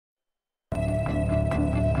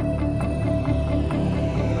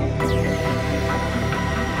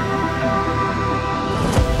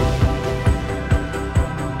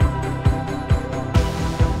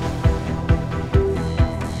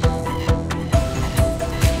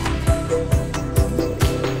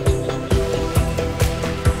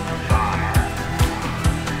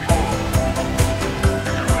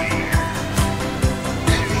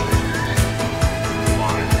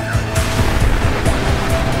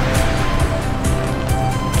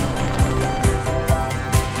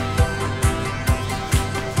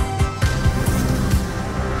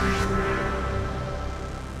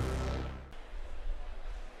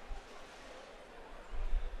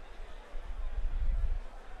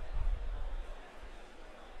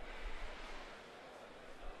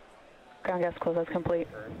Ground gas close, that's complete.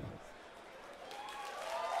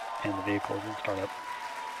 And the vehicle is in startup.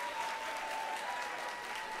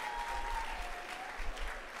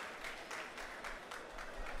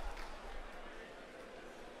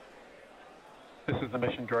 This is the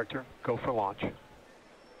mission director. Go for launch.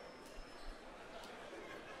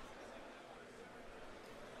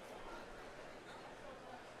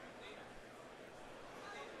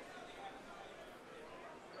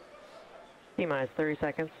 T-minus 30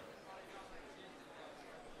 seconds.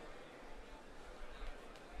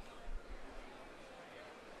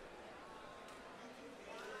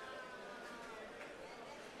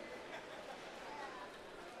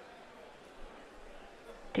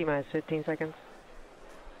 T-minus 15 seconds.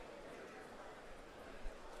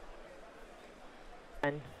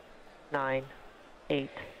 10, 9, 8,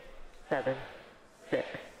 7, 6,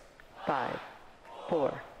 5,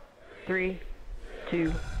 4, 3, 2,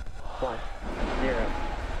 1, 0.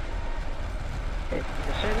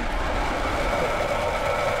 Ignition.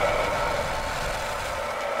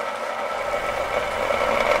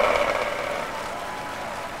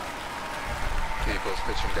 Vehicle's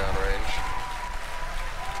pitching downrange.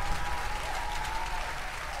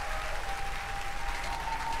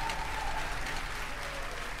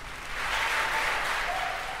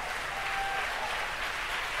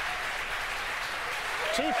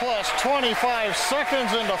 T plus 25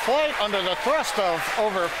 seconds into flight under the thrust of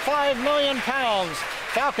over 5 million pounds.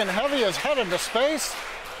 Falcon Heavy is headed to space.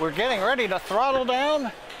 We're getting ready to throttle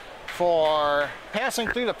down for passing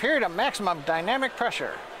through the period of maximum dynamic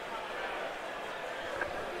pressure.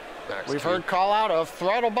 We've heard call out of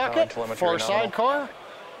throttle bucket for side core.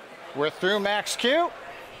 We're through max Q.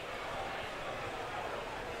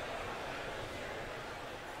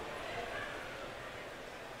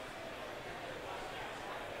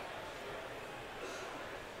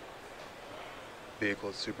 Vehicle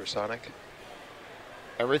is supersonic.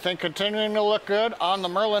 Everything continuing to look good on the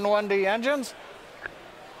Merlin 1D engines.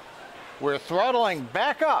 We're throttling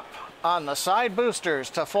back up on the side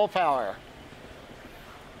boosters to full power.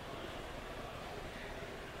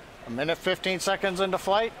 A minute 15 seconds into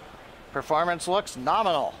flight. Performance looks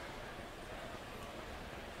nominal.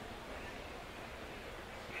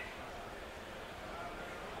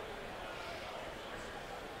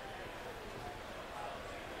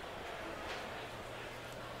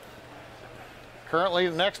 Currently,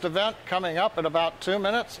 the next event coming up in about 2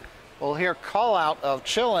 minutes. We'll hear call out of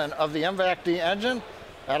chill-in of the MVAC-D engine.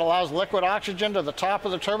 That allows liquid oxygen to the top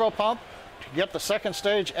of the turbo pump to get the second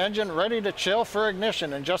stage engine ready to chill for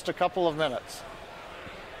ignition in just a couple of minutes.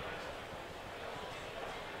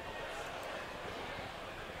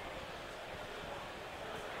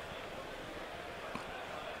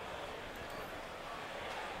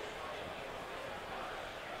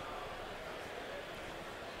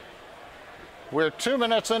 We're 2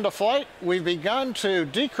 minutes into flight. We've begun to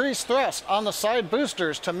decrease thrust on the side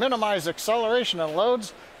boosters to minimize acceleration and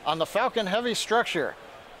loads on the Falcon Heavy structure.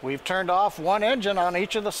 We've turned off one engine on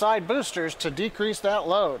each of the side boosters to decrease that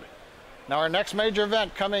load. Now our next major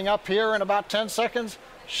event coming up here in about 10 seconds,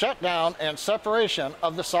 shutdown and separation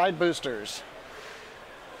of the side boosters.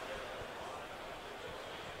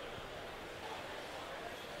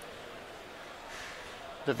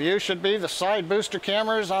 The view should be the side booster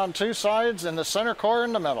cameras on two sides and the center core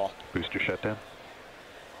in the middle. Booster shutdown.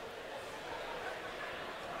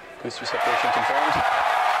 Booster separation confirmed.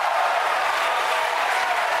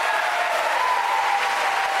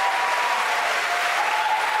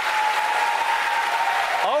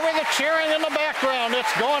 Over the cheering in the background,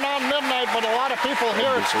 it's going on midnight, but a lot of people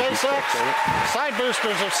here at SpaceX. Side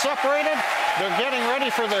boosters have separated. They're getting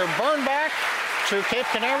ready for their burn back to Cape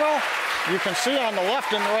Canaveral. You can see on the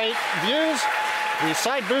left and right views, the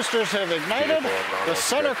side boosters have ignited. The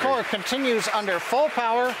center core continues under full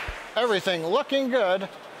power. Everything looking good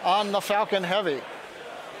on the Falcon Heavy.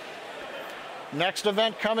 Next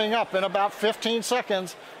event coming up in about 15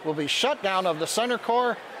 seconds will be shutdown of the center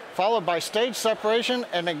core, followed by stage separation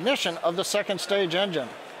and ignition of the second stage engine.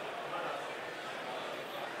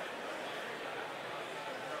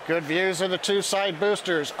 Good views of the two side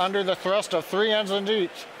boosters under the thrust of 3 engines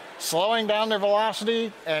each, slowing down their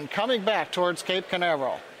velocity and coming back towards Cape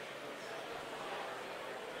Canaveral.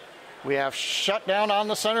 We have shutdown on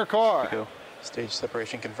the center core. Stage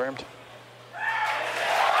separation confirmed.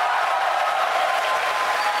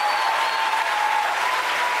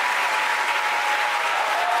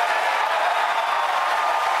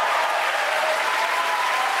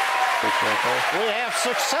 We have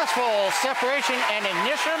successful separation and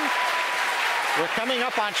ignition. We're coming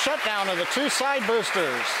up on shutdown of the two side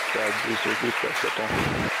boosters. Side booster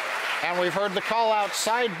shutdown. And we've heard the call out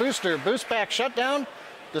side booster, boost back shutdown.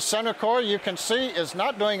 The center core, you can see, is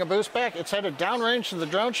not doing a boost back. It's headed downrange to the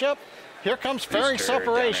drone ship. Here comes fairing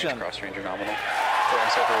separation. Cross-ranger nominal. Fairing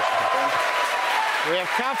separation confirmed. We have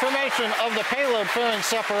confirmation of the payload fairing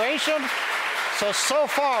separation. So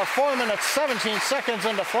far, 4 minutes, 17 seconds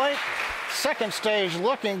into flight. Second stage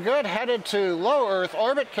looking good, headed to low Earth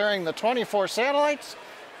orbit, carrying the 24 satellites.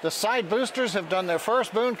 The side boosters have done their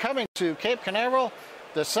first boon coming to Cape Canaveral.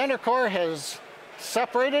 The center core has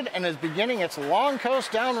separated and is beginning its long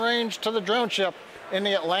coast downrange to the drone ship in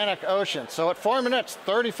the Atlantic Ocean. So at 4 minutes,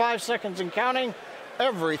 35 seconds and counting,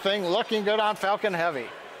 everything looking good on Falcon Heavy.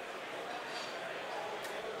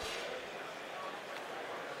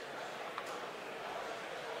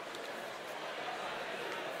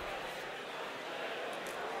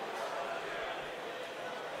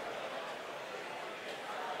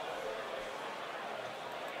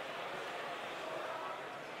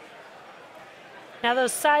 Now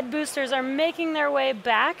those side boosters are making their way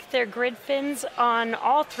back. Their grid fins on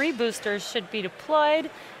all 3 boosters should be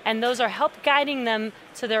deployed, and those are help guiding them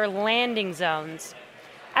to their landing zones.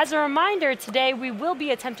 As a reminder, today we will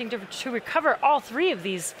be attempting to recover all 3 of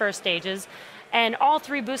these first stages, and all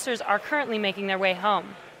 3 boosters are currently making their way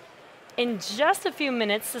home. In just a few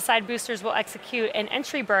minutes, the side boosters will execute an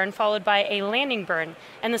entry burn followed by a landing burn,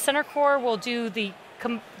 and the center core will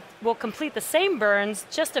complete the same burns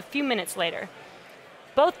just a few minutes later.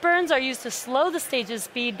 Both burns are used to slow the stage's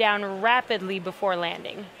speed down rapidly before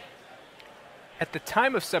landing. At the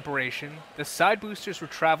time of separation, the side boosters were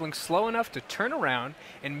traveling slow enough to turn around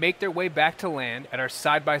and make their way back to land at our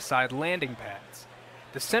side-by-side landing pads.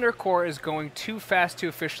 The center core is going too fast to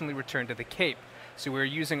efficiently return to the Cape, so we're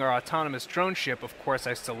using our autonomous drone ship, Of Course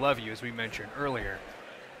I Still Love You, as we mentioned earlier.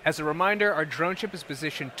 As a reminder, our drone ship is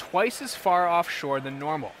positioned twice as far offshore than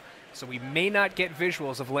normal, so we may not get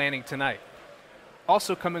visuals of landing tonight.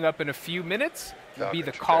 Also coming up in a few minutes will be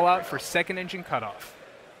the call out for second engine cutoff.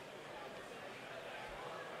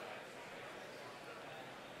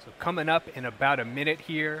 So coming up in about a minute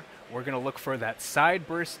here, we're going to look for that side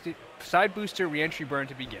booster reentry burn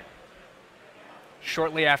to begin.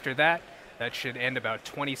 Shortly after that, that should end about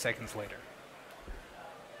 20 seconds later.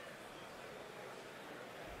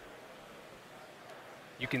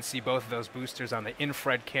 You can see both of those boosters on the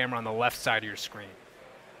infrared camera on the left side of your screen.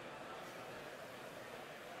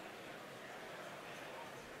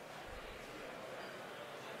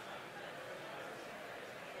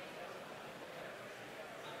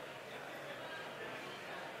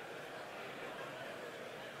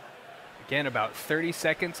 Again, about 30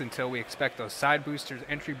 seconds until we expect those side boosters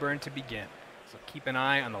entry burn to begin. So keep an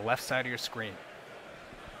eye on the left side of your screen.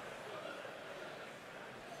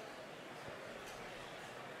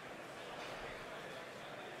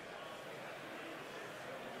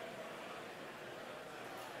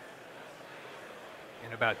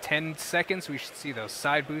 In about 10 seconds, we should see those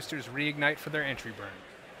side boosters reignite for their entry burn.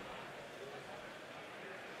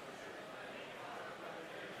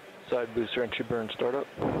 Side booster entry burn startup.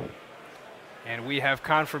 And we have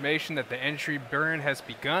confirmation that the entry burn has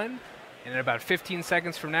begun. And in about 15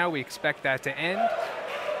 seconds from now, we expect that to end.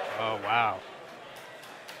 Oh, wow.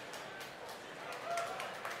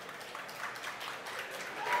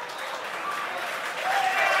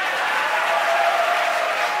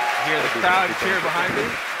 You hear the crowd cheer behind me.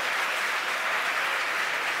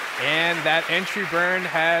 And that entry burn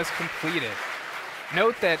has completed.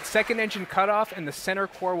 Note that second engine cutoff and the center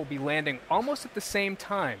core will be landing almost at the same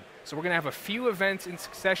time. So we're going to have a few events in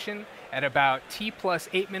succession at about T plus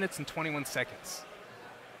 8 minutes and 21 seconds.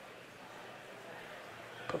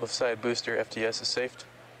 Both side booster FTS is safed.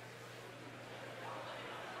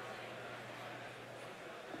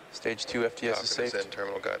 Stage 2 FTS is safe. And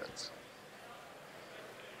terminal guidance.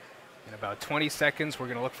 In about 20 seconds, we're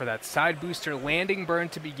going to look for that side booster landing burn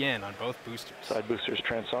to begin on both boosters. Side boosters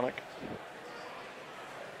transonic.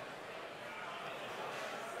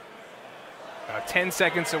 About 10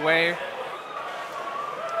 seconds away.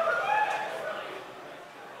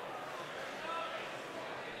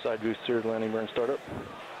 Side booster landing burn startup.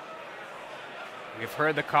 We've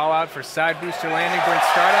heard the call out for side booster landing burn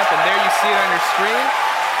startup, and there you see it on your screen.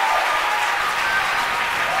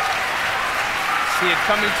 See it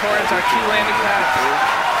coming towards our 2 landing pads.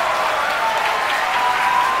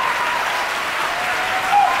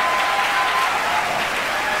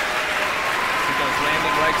 See those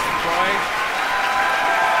landing legs deployed.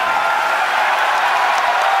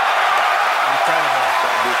 Incredible.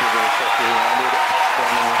 Side boosters are successfully landed.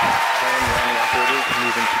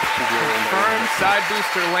 Confirmed side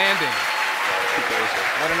booster landing.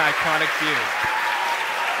 What an iconic view.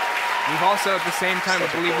 We've also, at the same time,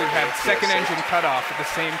 I believe we've had second engine cutoff at the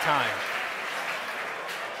same time.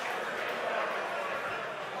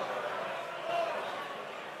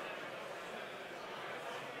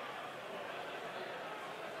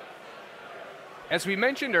 As we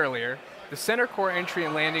mentioned earlier, the center core entry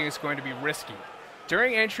and landing is going to be risky.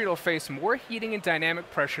 During entry, it'll face more heating and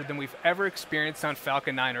dynamic pressure than we've ever experienced on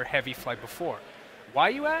Falcon 9 or Heavy flight before. Why,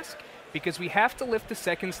 you ask? Because we have to lift the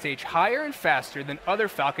second stage higher and faster than other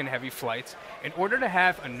Falcon Heavy flights in order to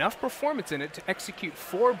have enough performance in it to execute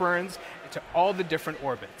 4 burns into all the different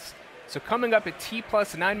orbits. So coming up at T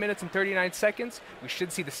plus 9 minutes and 39 seconds, we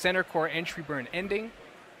should see the center core entry burn ending.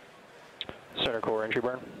 Center core entry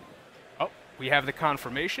burn. Oh, we have the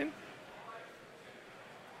confirmation.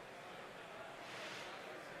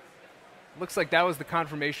 Looks like that was the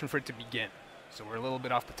confirmation for it to begin. So we're a little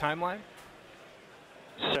bit off the timeline.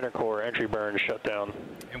 Center core entry burn shut down.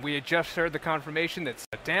 And we had just heard the confirmation that's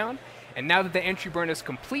shut down. And now that the entry burn is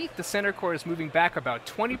complete, the center core is moving back about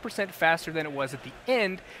 20% faster than it was at the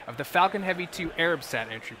end of the Falcon Heavy 2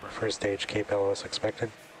 Arabsat entry burn. First stage Cape LOS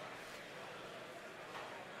expected.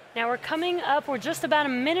 Now we're coming up, we're just about a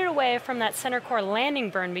minute away from that center core landing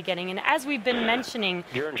burn beginning, and as we've been mentioning,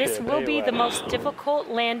 this will be the most difficult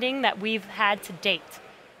landing that we've had to date.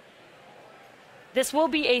 This will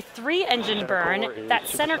be a 3-engine burn. That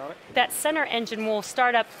center engine will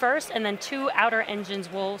start up first, and then 2 outer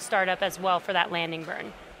engines will start up as well for that landing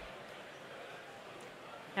burn.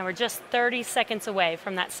 Now we're just 30 seconds away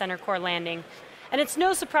from that center core landing. And it's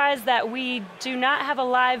no surprise that we do not have a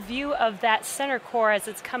live view of that center core as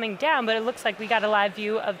it's coming down, but it looks like we got a live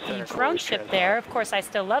view of the drone ship there. Of course, I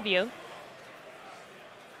Still Love You.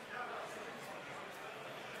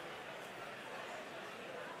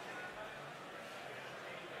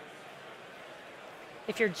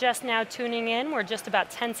 If you're just now tuning in, we're just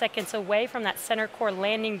about 10 seconds away from that center core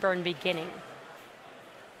landing burn beginning.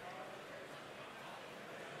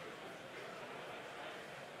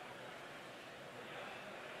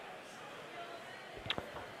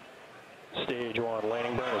 Stage 1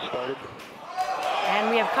 landing burn has started. And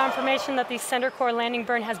we have confirmation that the center core landing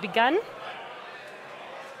burn has begun. You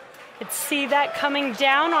could see that coming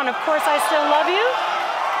down on Of Course I Still Love You.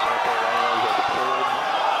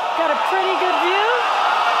 Got a pretty good view.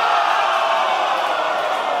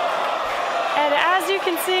 And as you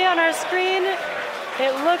can see on our screen,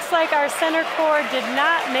 it looks like our center core did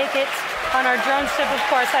not make it on our drone ship, Of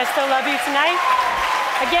Course I Still Love You tonight.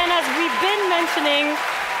 Again, as we've been mentioning,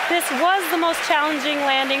 this was the most challenging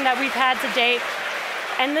landing that we've had to date,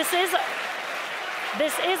 and this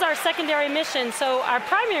is our secondary mission. So our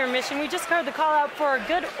primary mission, we just heard the call out for a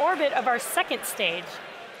good orbit of our second stage.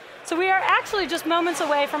 So we are actually just moments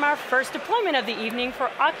away from our first deployment of the evening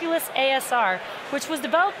for Oculus ASR, which was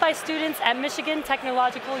developed by students at Michigan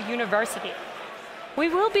Technological University. We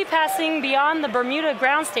will be passing beyond the Bermuda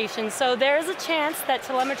ground station, so there is a chance that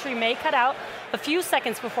telemetry may cut out a few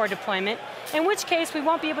seconds before deployment, in which case we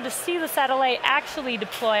won't be able to see the satellite actually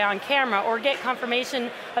deploy on camera or get confirmation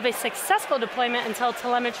of a successful deployment until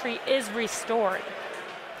telemetry is restored.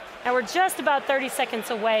 Now we're just about 30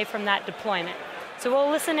 seconds away from that deployment, so we'll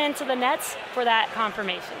listen into the nets for that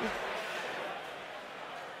confirmation.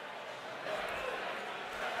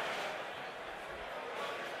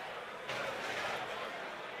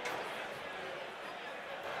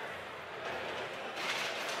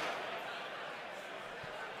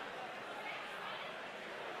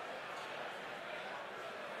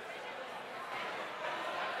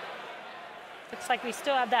 Looks like we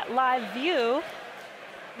still have that live view.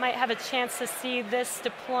 Might have a chance to see this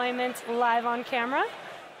deployment live on camera.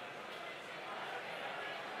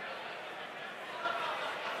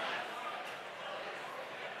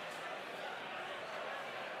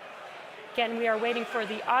 Again, we are waiting for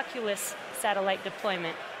the Oculus satellite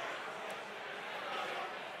deployment.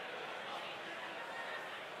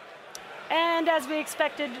 And as we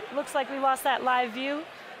expected, looks like we lost that live view.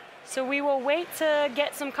 So we will wait to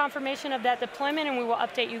get some confirmation of that deployment, and we will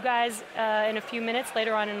update you guys in a few minutes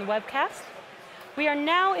later on in the webcast. We are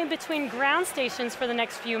now in between ground stations for the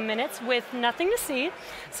next few minutes with nothing to see.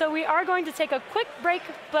 So we are going to take a quick break,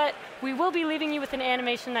 but we will be leaving you with an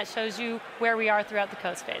animation that shows you where we are throughout the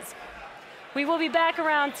coast phase. We will be back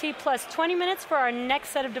around T plus 20 minutes for our next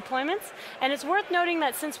set of deployments. And it's worth noting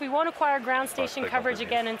that since we won't acquire ground station coverage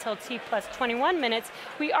again until T plus 21 minutes,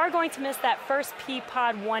 we are going to miss that first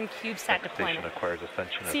P-Pod 1 CubeSat deployment.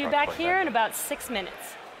 See you back here in about 6 minutes.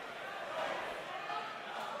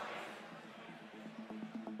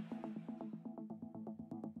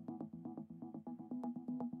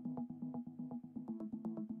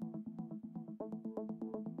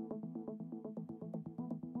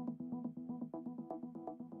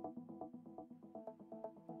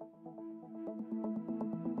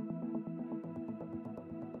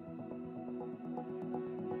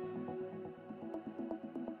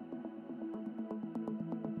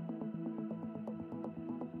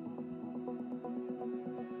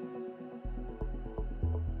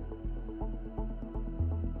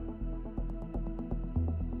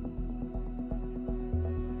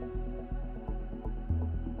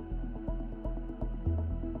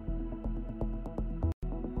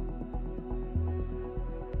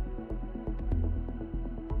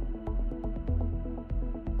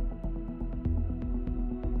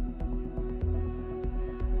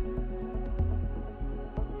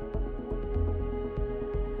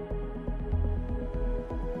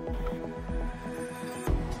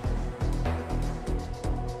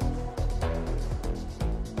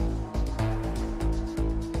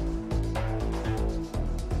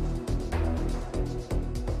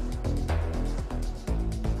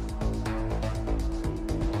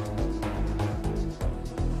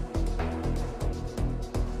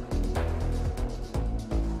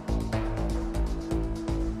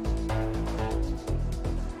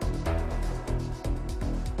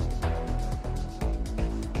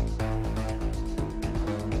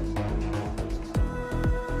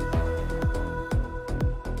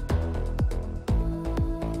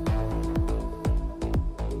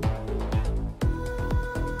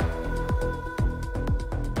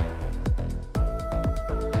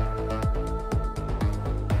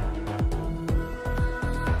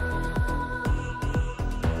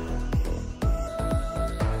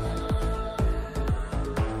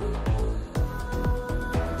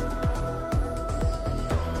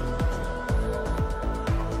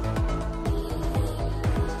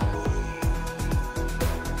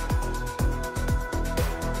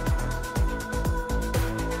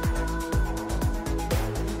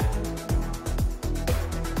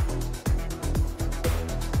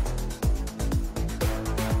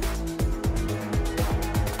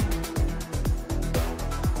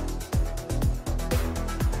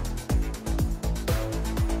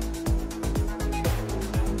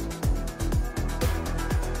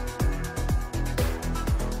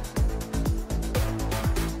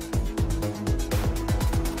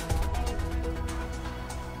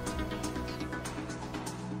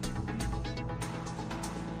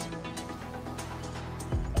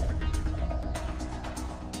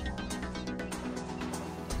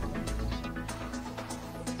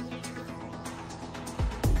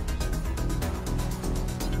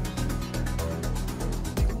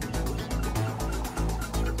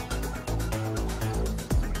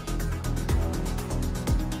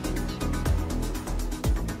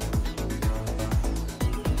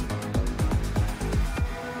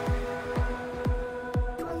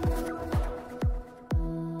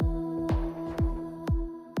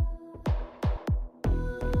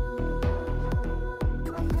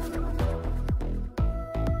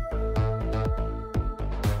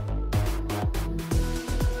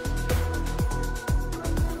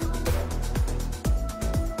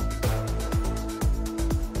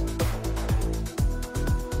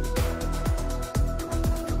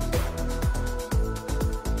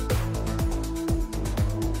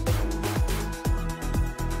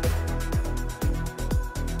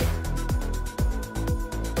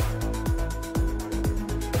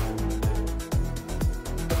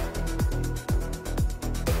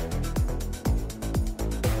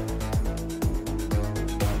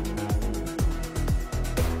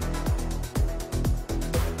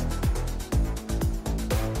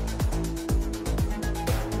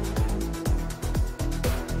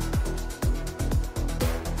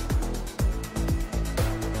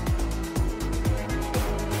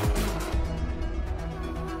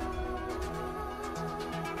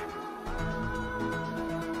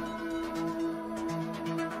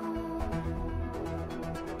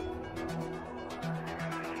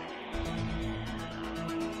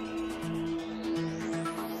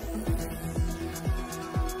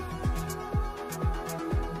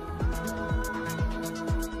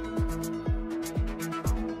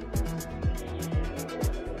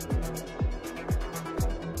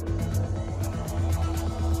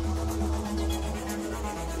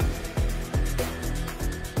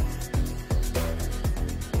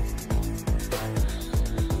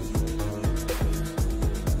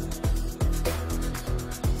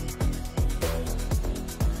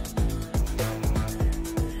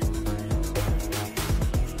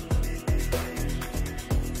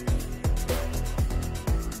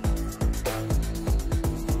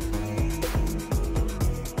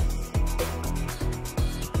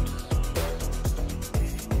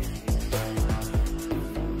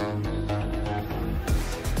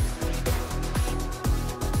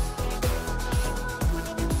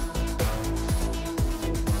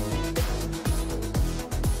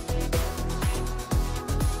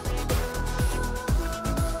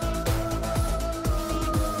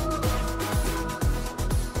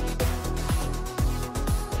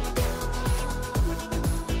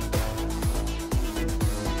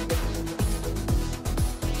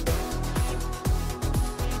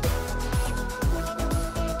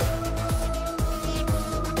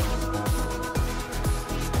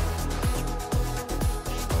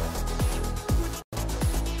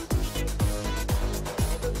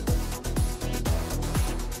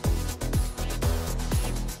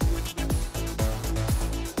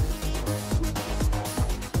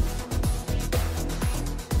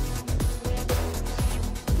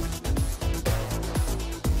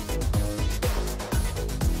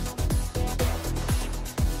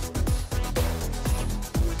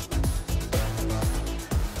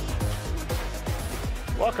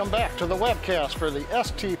 welcome back to the webcast for the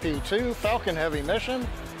STP-2 Falcon Heavy mission.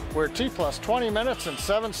 We're T plus 20 minutes and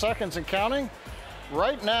 7 seconds and counting.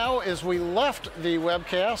 Right now, as we left the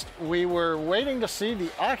webcast, we were waiting to see the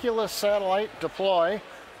Oculus satellite deploy.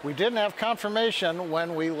 We didn't have confirmation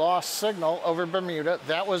when we lost signal over Bermuda.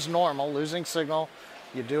 That was normal, losing signal.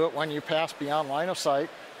 You do it when you pass beyond line of sight.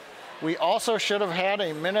 We also should have had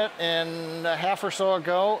a minute and a half or so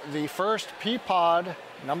ago the first P-Pod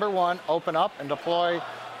 #1 open up and deploy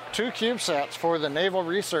 2 CubeSats for the Naval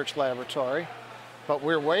Research Laboratory. But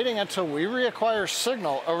we're waiting until we reacquire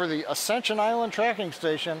signal over the Ascension Island tracking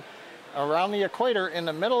station around the equator in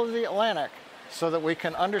the middle of the Atlantic so that we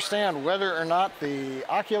can understand whether or not the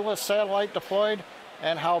Oculus satellite deployed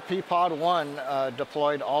and how P-Pod 1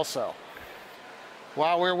 deployed also.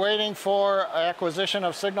 While we're waiting for acquisition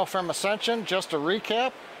of signal from Ascension, just to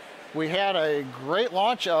recap, we had a great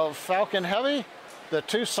launch of Falcon Heavy. The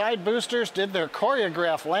 2 side boosters did their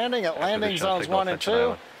choreographed landing at landing zones 1 and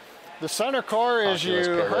 2. The center core, as you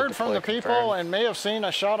heard from the people and may have seen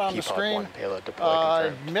a shot on the screen,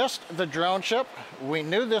 missed the drone ship. We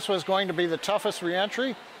knew this was going to be the toughest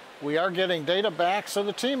reentry. We are getting data back, so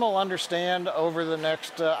the team will understand over the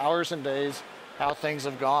next hours and days how things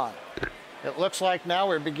have gone. It looks like now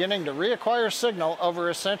we're beginning to reacquire signal over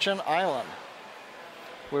Ascension Island.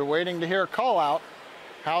 We're waiting to hear a call out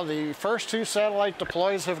how the first 2 satellite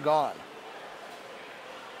deploys have gone.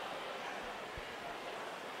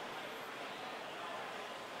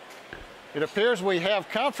 It appears we have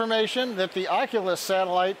confirmation that the Oculus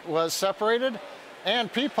satellite was separated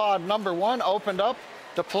and P-Pod #1 opened up,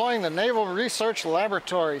 deploying the Naval Research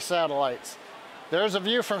Laboratory satellites. There's a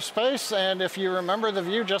view from space, and if you remember the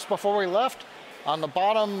view just before we left, on the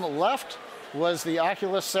bottom left was the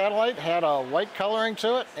Oculus satellite, had a white coloring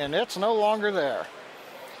to it, and it's no longer there.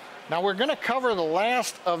 Now we're going to cover the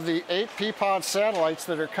last of the 8 P-Pod satellites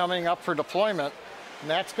that are coming up for deployment. And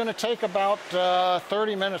that's going to take about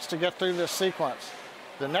 30 minutes to get through this sequence.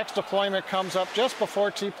 The next deployment comes up just before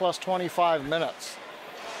T plus 25 minutes.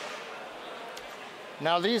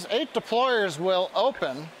 Now these 8 deployers will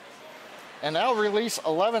open and they'll release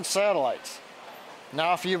 11 satellites.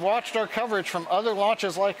 Now if you've watched our coverage from other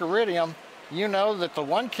launches like Iridium, you know that the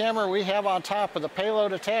 1 camera we have on top of the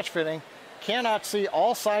payload attach fitting cannot see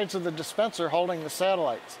all sides of the dispenser holding the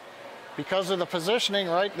satellites. Because of the positioning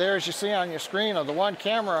right there, as you see on your screen, of the 1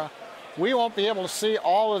 camera, we won't be able to see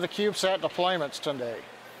all of the CubeSat deployments today.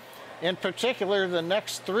 In particular, the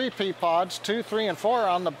next 3 P-Pods, 2, 3, and 4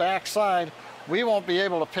 on the back side, we won't be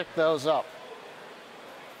able to pick those up.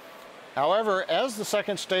 However, as the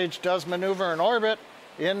second stage does maneuver in orbit,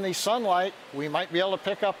 in the sunlight, we might be able to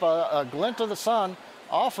pick up a glint of the sun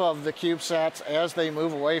off of the CubeSats as they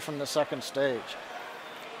move away from the second stage.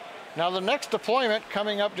 Now the next deployment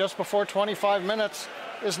coming up just before 25 minutes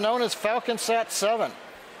is known as Falcon Sat 7.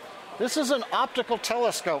 This is an optical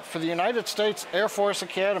telescope for the United States Air Force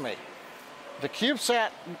Academy. The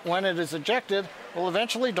CubeSat, when it is ejected, will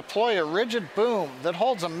eventually deploy a rigid boom that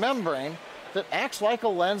holds a membrane that acts like a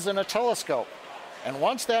lens in a telescope. And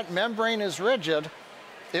once that membrane is rigid,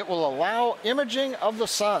 it will allow imaging of the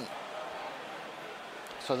sun.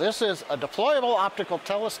 So this is a deployable optical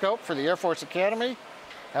telescope for the Air Force Academy.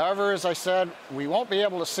 However, as I said, we won't be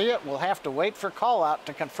able to see it. We'll have to wait for call out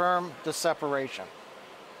to confirm the separation.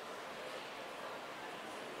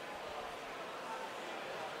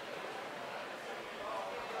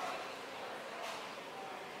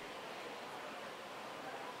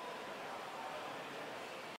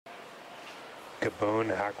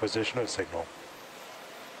 Gabon acquisition of signal.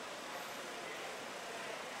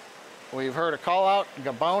 We've heard a call out.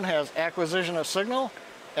 Gabon has acquisition of signal.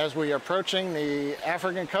 As we are approaching the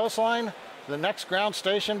African coastline, the next ground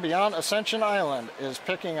station beyond Ascension Island is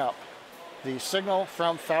picking up the signal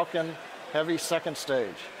from Falcon Heavy second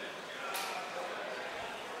stage.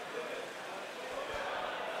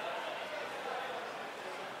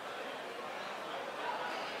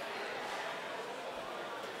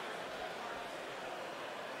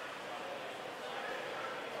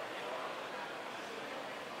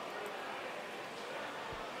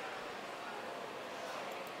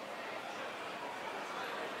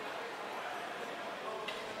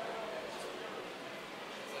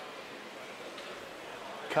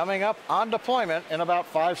 Coming up on deployment in about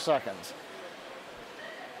 5 seconds.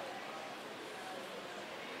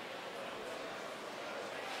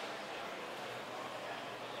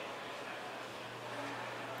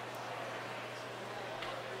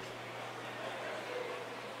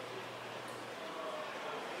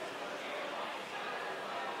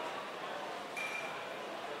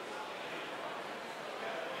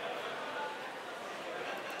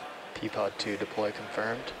 P-Pod 2 deploy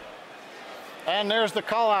confirmed. And there's the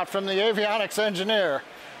call out from the avionics engineer.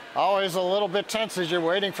 Always a little bit tense as you're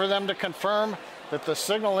waiting for them to confirm that the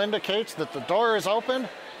signal indicates that the door is open.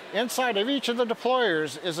 Inside of each of the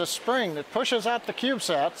deployers is a spring that pushes out the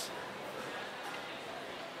CubeSats.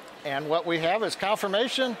 And what we have is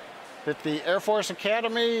confirmation that the Air Force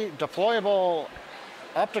Academy deployable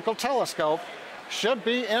optical telescope should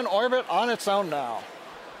be in orbit on its own now.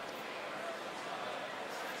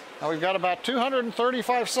 Now we've got about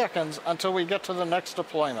 235 seconds until we get to the next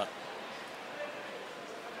deployment.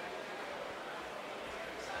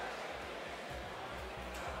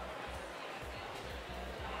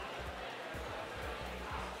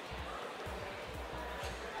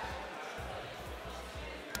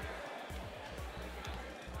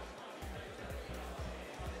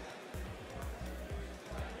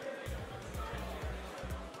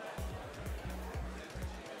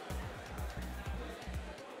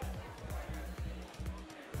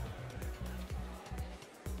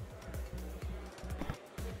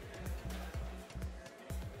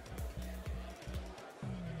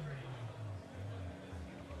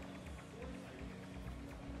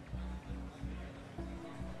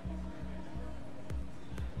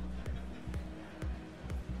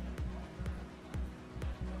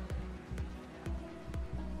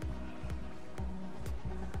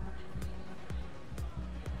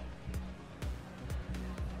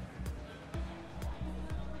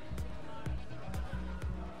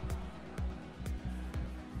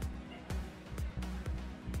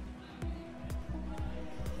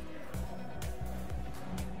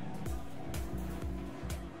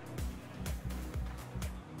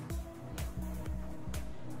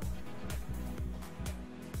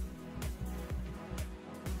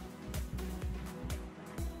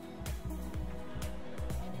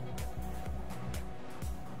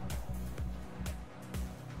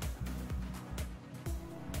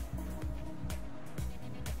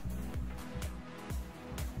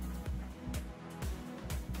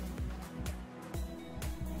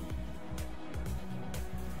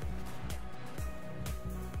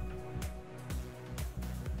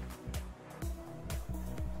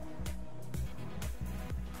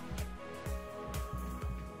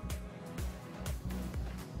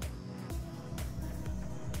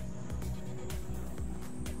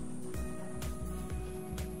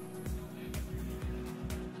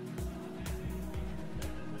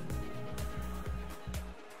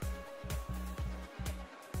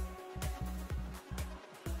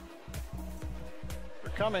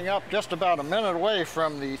 Coming up just about a minute away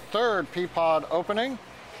from the third P-Pod opening.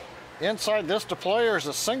 Inside this deployer is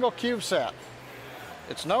a single CubeSat.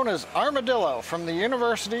 It's known as Armadillo from the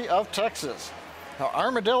University of Texas. Now,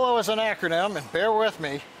 Armadillo is an acronym, and bear with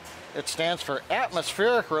me. It stands for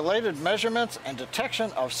Atmospheric Related Measurements and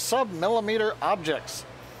Detection of Sub-Millimeter Objects.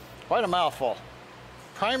 Quite a mouthful.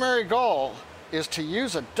 Primary goal is to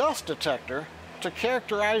use a dust detector to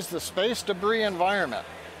characterize the space debris environment,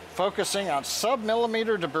 focusing on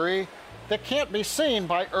sub-millimeter debris that can't be seen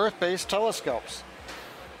by Earth-based telescopes.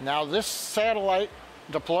 Now, this satellite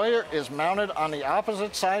deployer is mounted on the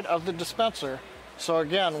opposite side of the dispenser, so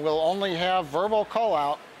again, we'll only have verbal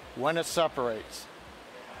call-out when it separates.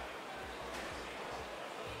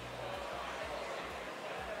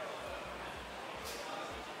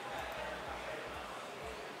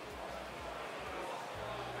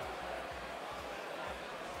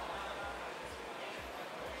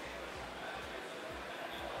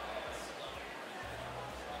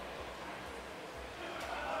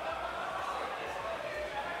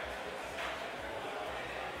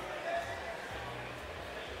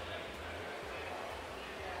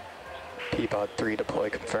 P-Pod 3 deploy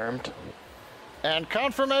confirmed. And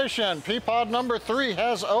confirmation, P-Pod number 3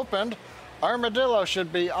 has opened. Armadillo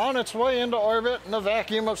should be on its way into orbit in the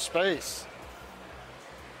vacuum of space.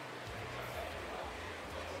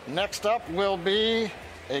 Next up will be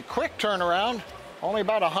a quick turnaround, only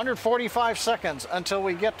about 145 seconds until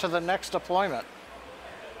we get to the next deployment.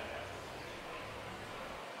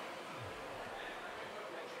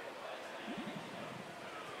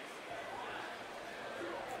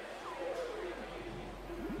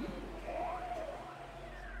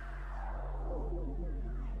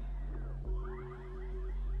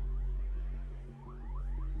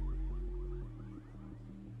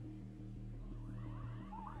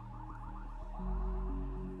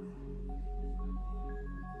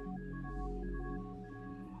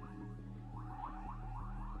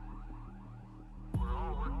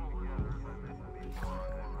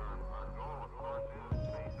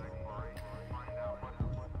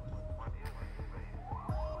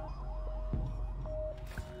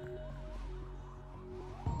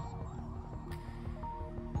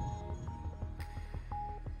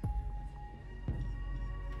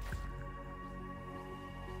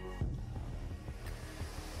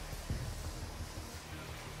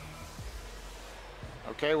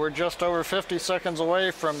 Okay, we're just over 50 seconds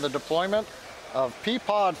away from the deployment of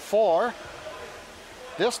P-Pod 4.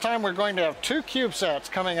 This time we're going to have 2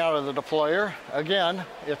 CubeSats coming out of the deployer. Again,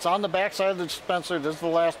 it's on the backside of the dispenser. This is the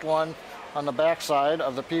last one on the backside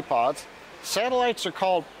of the P-Pods. Satellites are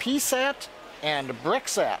called PSAT and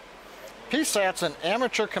BRICSAT. PSAT's an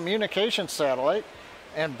amateur communication satellite,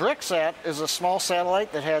 and BRICSAT is a small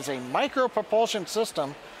satellite that has a micro-propulsion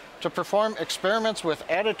system to perform experiments with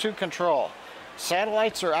attitude control.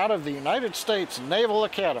 Satellites are out of the United States Naval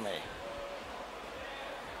Academy.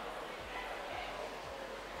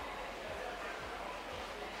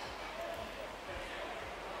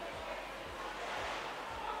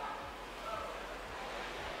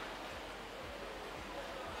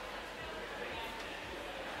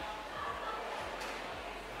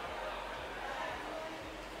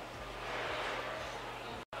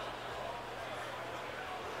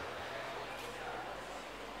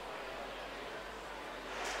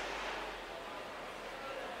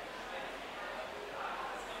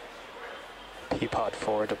 P-Pod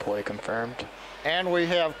 4 deploy confirmed. And we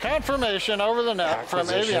have confirmation over the net from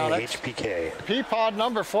Acquisition avionics. HPK. P-Pod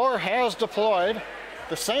number 4 has deployed. At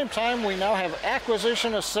the same time, we now have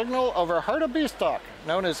acquisition of signal over Hartebeestok,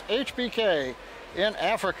 known as HBK, in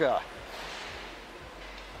Africa.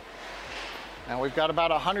 And we've got about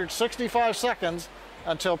 165 seconds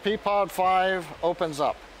until P-Pod 5 opens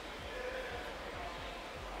up.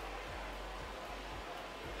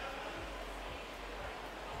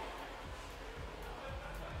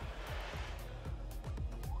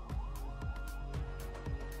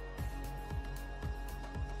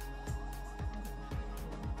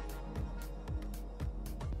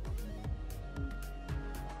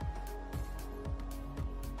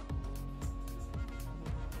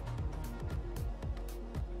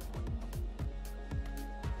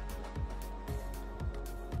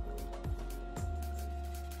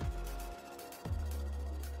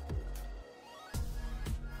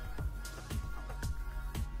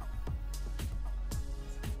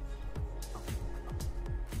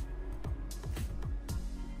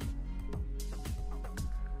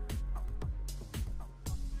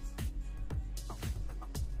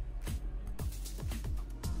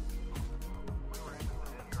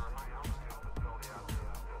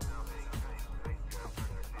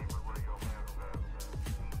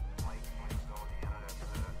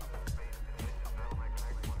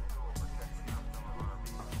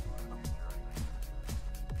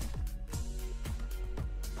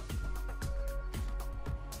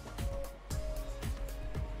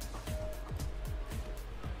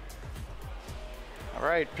 All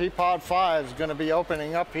right, P-Pod 5 is going to be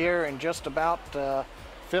opening up here in just about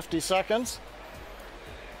 50 seconds.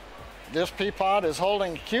 This P-Pod is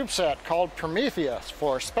holding a CubeSat called Prometheus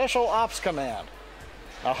for Special Ops Command.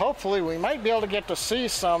 Now hopefully we might be able to get to see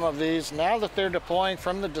some of these now that they're deploying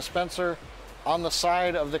from the dispenser on the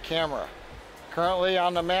side of the camera. Currently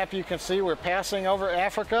on the map you can see we're passing over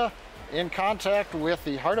Africa in contact with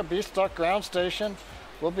the Hartebeestok ground station.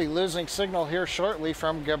 We'll be losing signal here shortly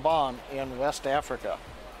from Gabon in West Africa.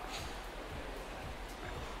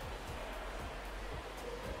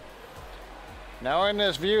 Now in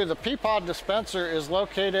this view, the P-Pod dispenser is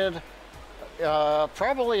located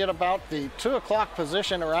probably at about the 2 o'clock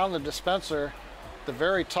position around the dispenser, the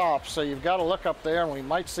very top. So you've got to look up there and we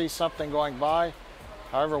might see something going by.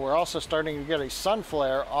 However, we're also starting to get a sun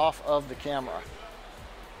flare off of the camera.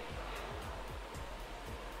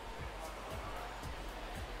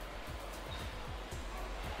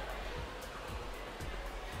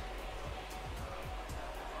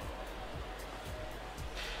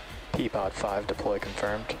 P-Pod 5 deploy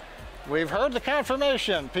confirmed. We've heard the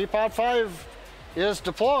confirmation. P-Pod 5 is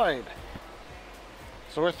deployed.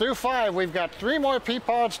 So we're through 5. We've got 3 more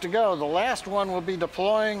P-Pods to go. The last one will be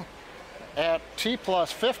deploying at T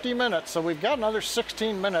plus 50 minutes. So we've got another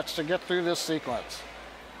 16 minutes to get through this sequence.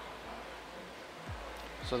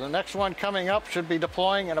 So the next one coming up should be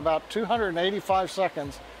deploying in about 285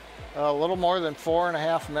 seconds, a little more than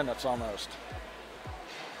 4.5 minutes almost.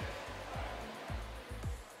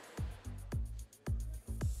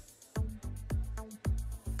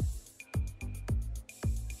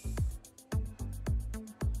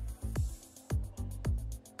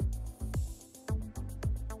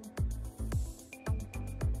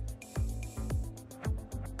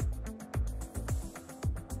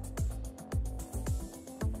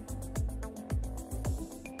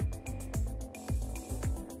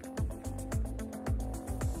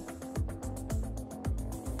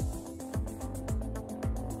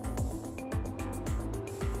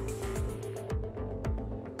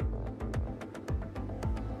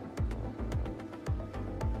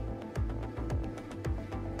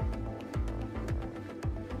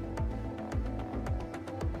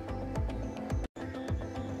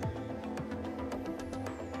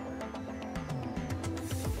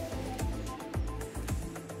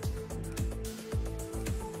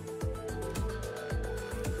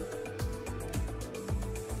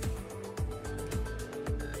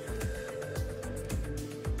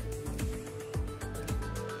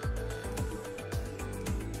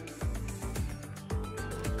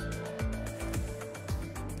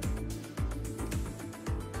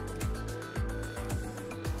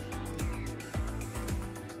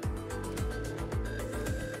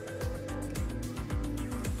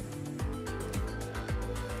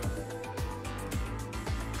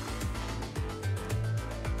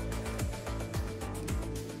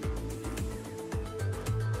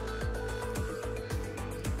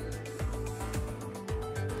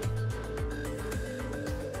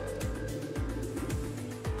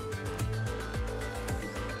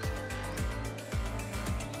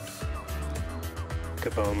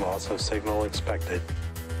 Capone loss of signal expected.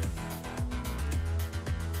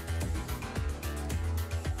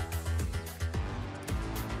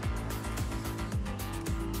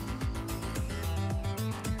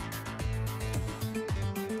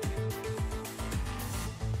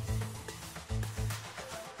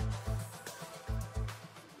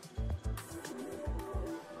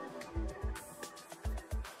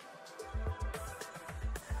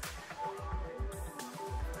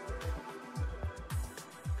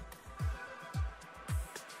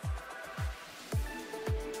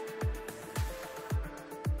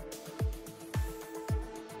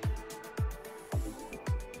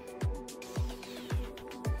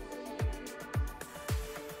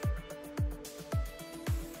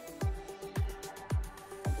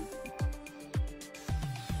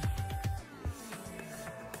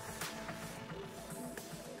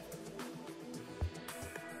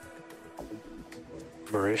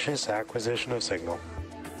 Mauritius acquisition of signal.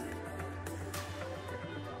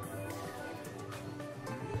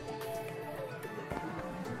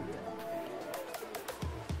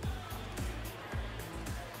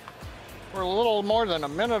 We're a little more than a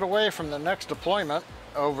minute away from the next deployment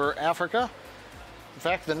over Africa. In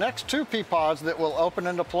fact, the next two P-pods that will open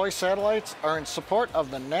and deploy satellites are in support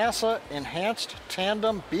of the NASA Enhanced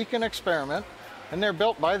Tandem Beacon Experiment, and they're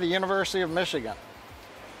built by the University of Michigan.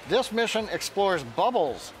 This mission explores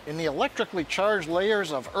bubbles in the electrically charged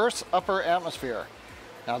layers of Earth's upper atmosphere.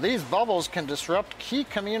 Now, these bubbles can disrupt key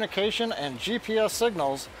communication and GPS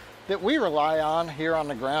signals that we rely on here on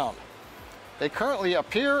the ground. They currently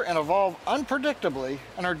appear and evolve unpredictably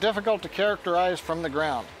and are difficult to characterize from the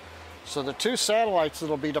ground. So the two satellites that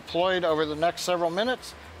will be deployed over the next several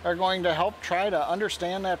minutes are going to help try to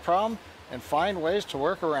understand that problem and find ways to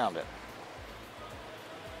work around it.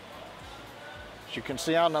 As you can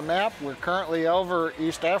see on the map, we're currently over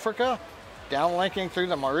East Africa, downlinking through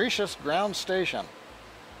the Mauritius ground station.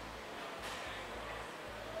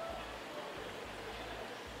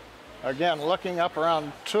 Again, looking up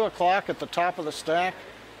around 2 o'clock at the top of the stack,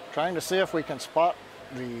 trying to see if we can spot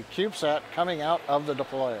the CubeSat coming out of the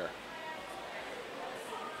deployer.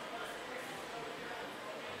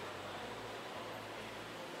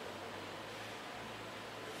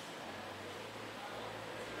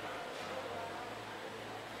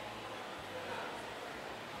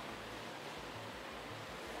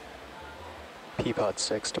 P-pod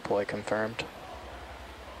 6 deploy confirmed.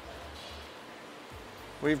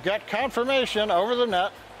 We've got confirmation over the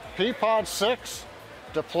net. P-pod 6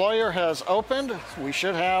 deployer has opened. We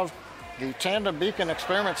should have the Tandem Beacon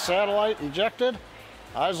Experiment satellite ejected.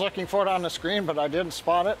 I was looking for it on the screen, but I didn't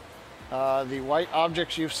spot it. The white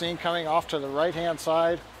objects you've seen coming off to the right-hand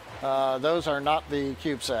side, those are not the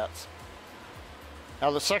CubeSats. Now,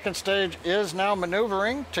 the second stage is now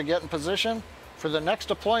maneuvering to get in position for the next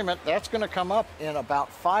deployment. That's going to come up in about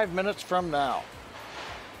 5 minutes from now.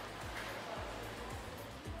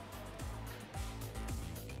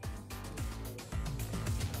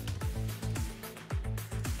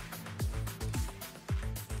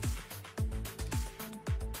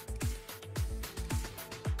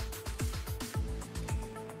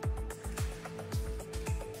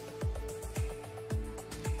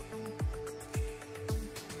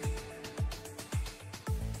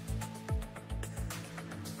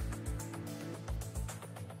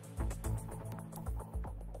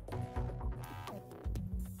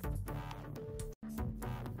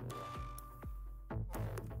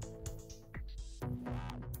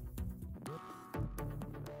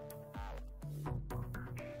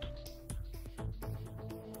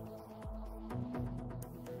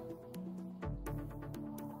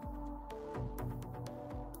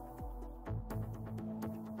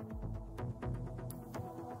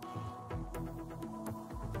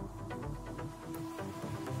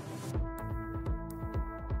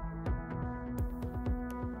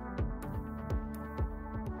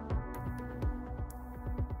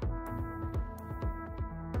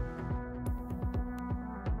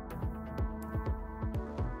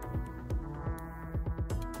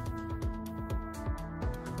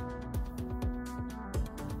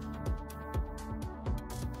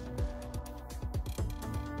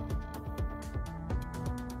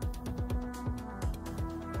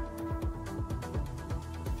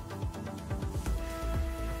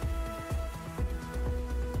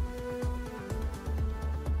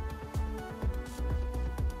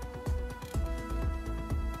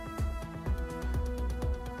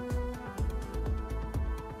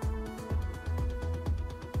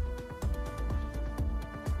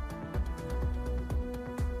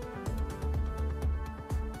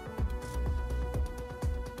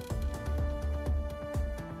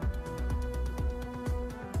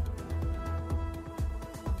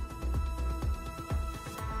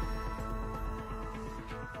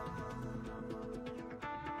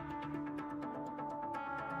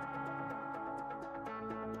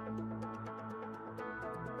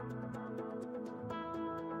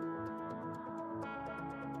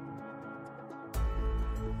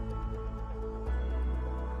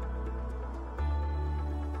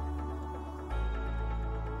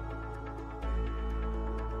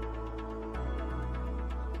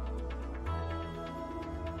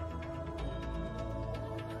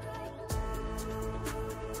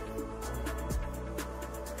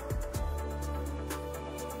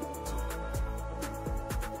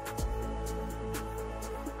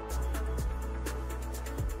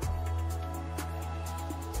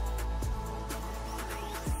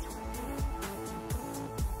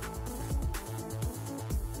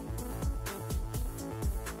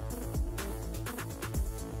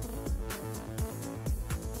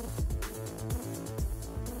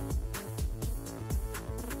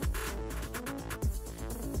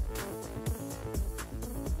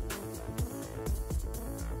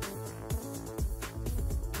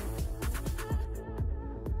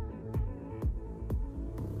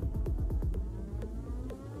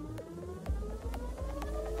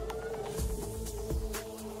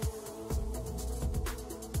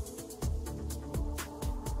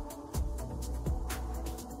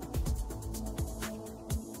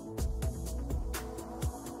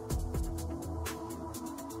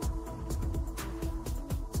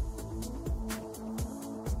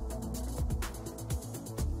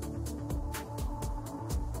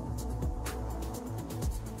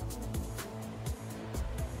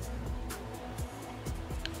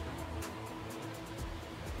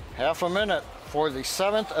 half a minute for the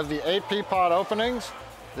 7th of the 8 P-pod openings.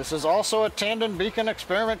 This is also a tandem beacon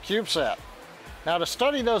experiment CubeSat. Now, to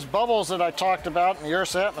study those bubbles that I talked about in the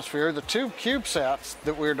Earth's atmosphere, the 2 CubeSats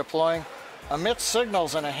that we're deploying emit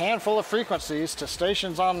signals in a handful of frequencies to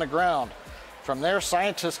stations on the ground. From there,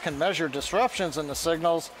 scientists can measure disruptions in the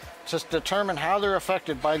signals to determine how they're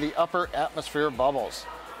affected by the upper atmosphere bubbles.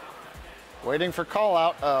 Waiting for call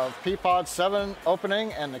out of P-pod 7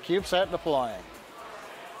 opening and the CubeSat deploying.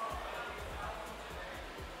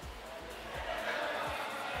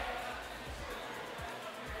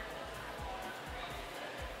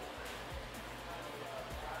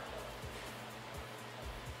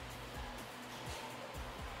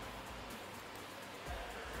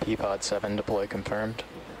 P-pod 7 deploy confirmed.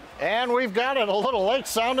 And we've got it, a little late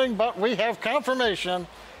sounding, but we have confirmation.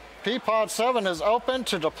 P-pod 7 is open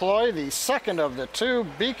to deploy the 2nd of the 2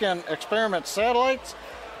 beacon experiment satellites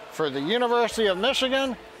for the University of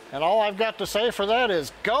Michigan. And all I've got to say for that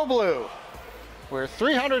is go blue. We're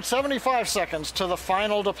 375 seconds to the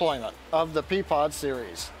final deployment of the P-pod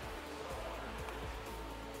series.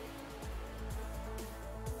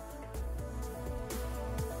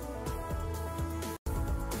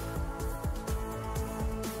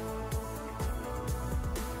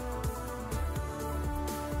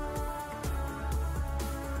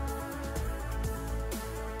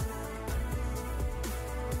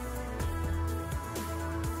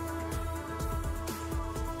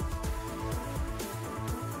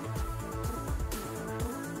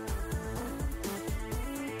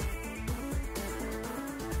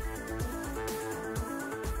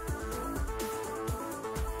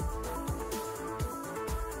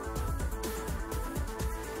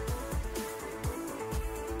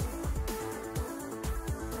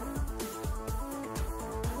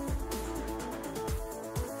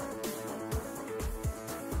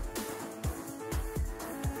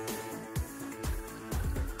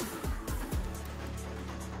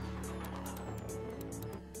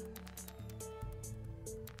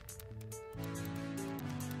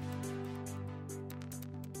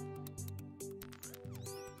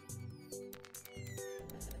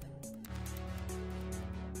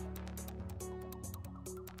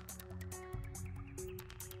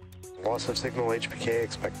 Loss of signal HPK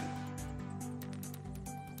expected.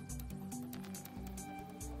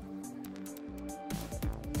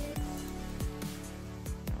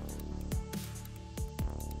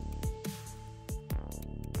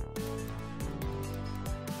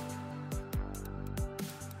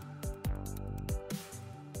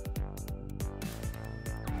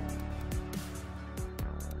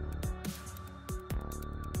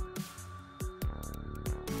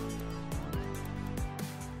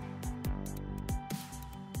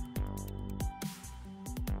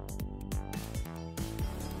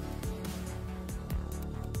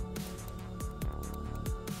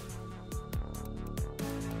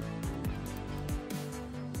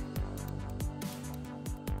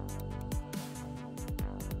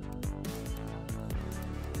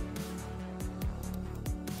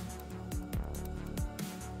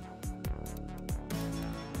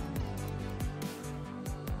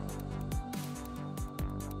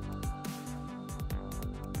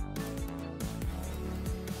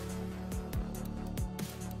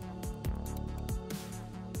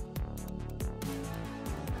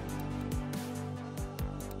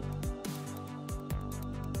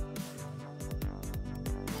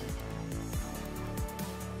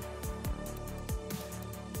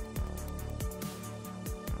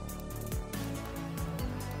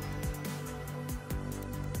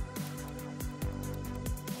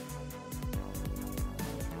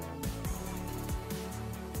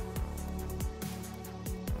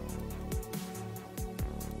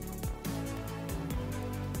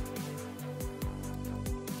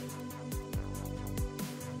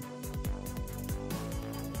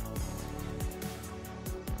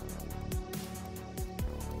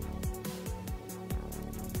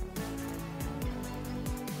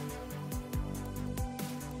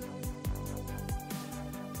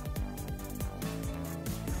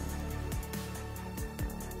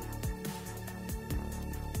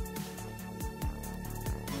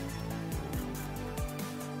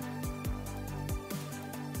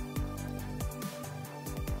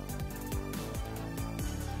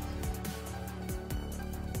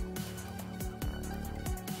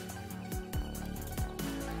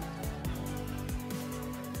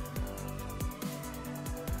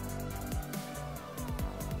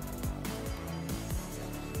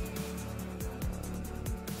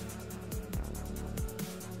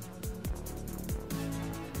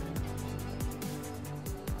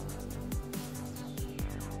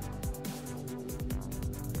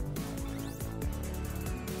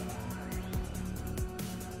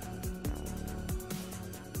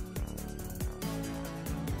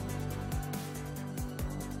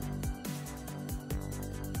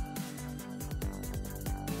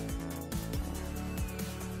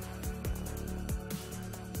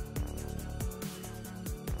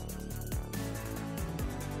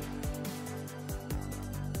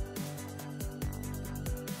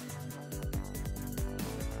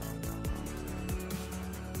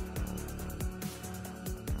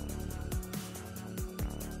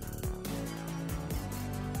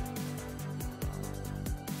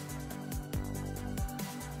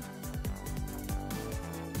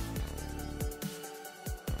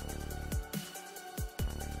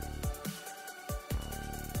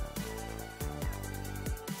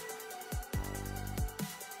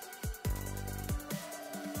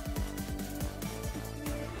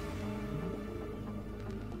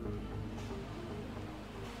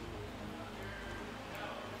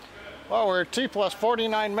 Well, we're at T plus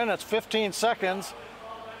 49 minutes, 15 seconds.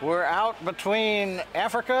 We're out between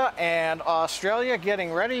Africa and Australia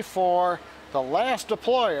getting ready for the last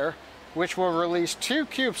deployer, which will release 2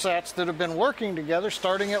 CubeSats that have been working together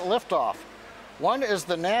starting at liftoff. One is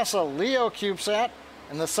the NASA LEO CubeSat,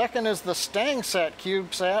 and the second is the STANGSat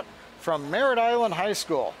CubeSat from Merritt Island High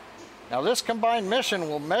School. Now this combined mission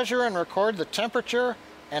will measure and record the temperature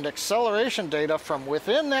and acceleration data from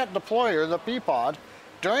within that deployer, the P-Pod,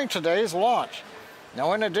 during today's launch.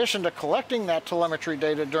 Now in addition to collecting that telemetry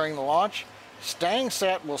data during the launch,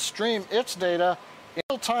 STANGSat will stream its data in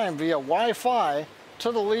real time via Wi-Fi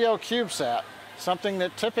to the LEO CubeSat, something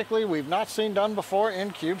that typically we've not seen done before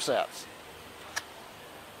in CubeSats.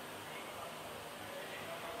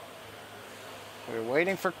 We're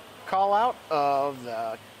waiting for call out of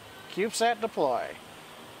the CubeSat deploy.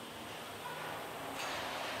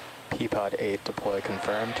 P-Pod 8 deploy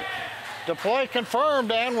confirmed. Deploy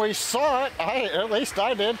confirmed, and we saw it, at least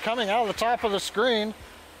I did, coming out of the top of the screen.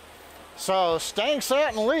 So STANGSat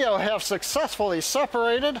and LEO have successfully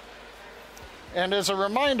separated. And as a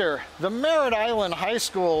reminder, the Merritt Island High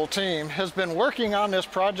School team has been working on this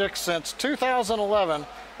project since 2011,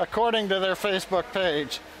 according to their Facebook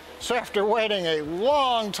page. So after waiting a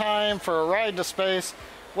long time for a ride to space,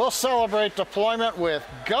 we'll celebrate deployment with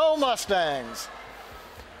Go Mustangs!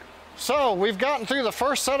 So we've gotten through the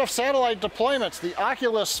first set of satellite deployments. The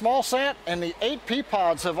Oculus SmallSat and the 8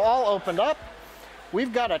 P-Pods have all opened up.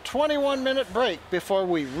 We've got a 21-minute break before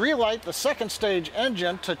we relight the second stage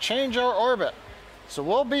engine to change our orbit. So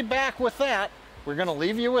we'll be back with that. We're going to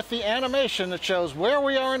leave you with the animation that shows where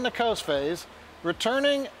we are in the coast phase,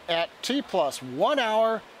 returning at T plus 1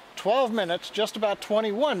 hour, 12 minutes, just about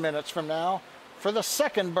 21 minutes from now, for the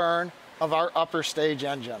second burn of our upper stage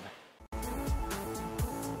engine.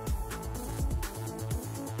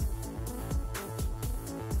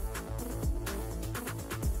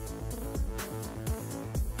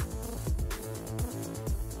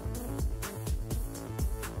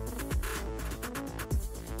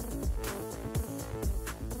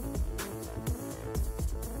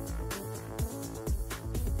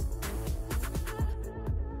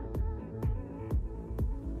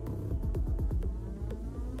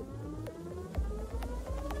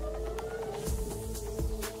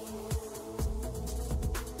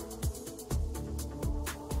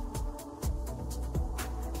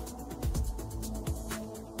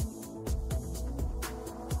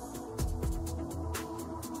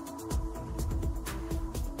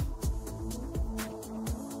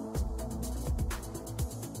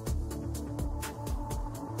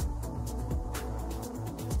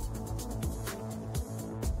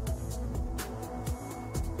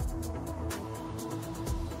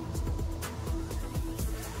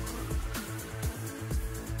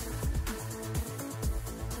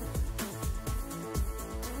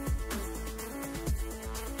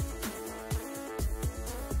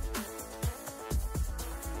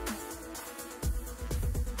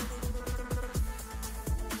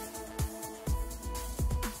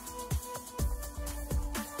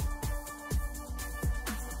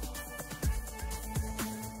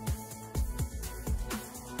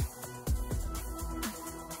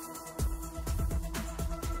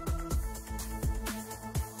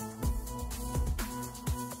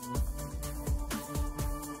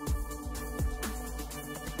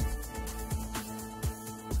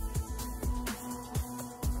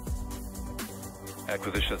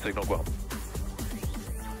 Acquisition signal well.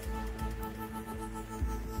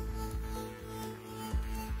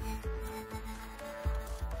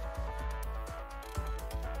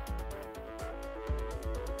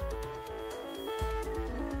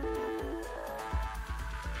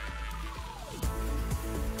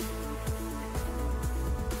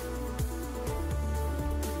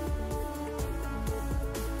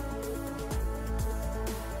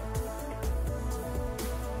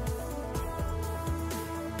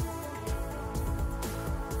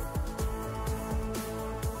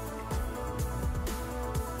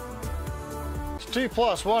 T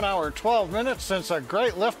plus 1 hour, 12 minutes since a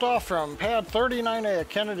great liftoff from pad 39A at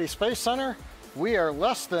Kennedy Space Center. We are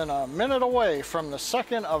less than a minute away from the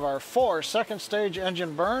second of our 4 second stage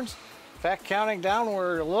engine burns. In fact, counting down,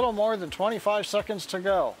 we're a little more than 25 seconds to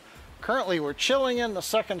go. Currently, we're chilling in the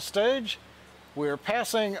second stage. We're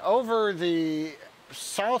passing over the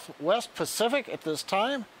Southwest Pacific at this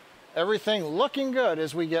time. Everything looking good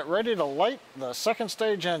as we get ready to light the second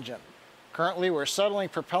stage engine. Currently, we're settling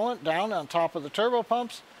propellant down on top of the turbo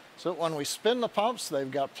pumps, so that when we spin the pumps, they've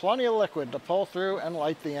got plenty of liquid to pull through and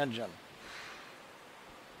light the engine.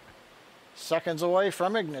 Seconds away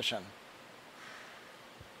from ignition.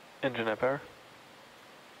 Engine at power.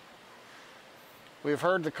 We've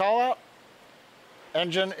heard the call out.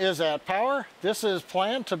 Engine is at power. This is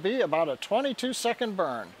planned to be about a 22-second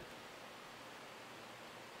burn.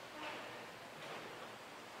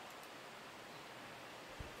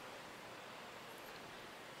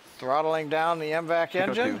 Throttling down the MVAC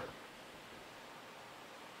engine.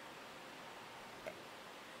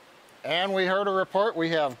 And we heard a report we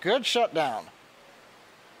have good shutdown.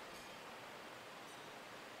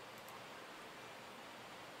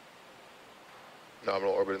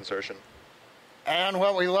 Nominal orbit insertion. And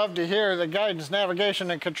what we love to hear, the guidance, navigation,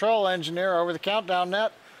 and control engineer over the countdown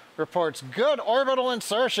net reports good orbital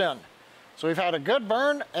insertion. So we've had a good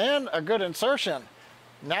burn and a good insertion.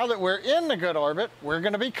 Now that we're in the good orbit, we're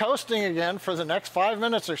going to be coasting again for the next 5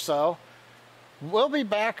 minutes or so. We'll be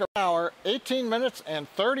back an hour, 18 minutes and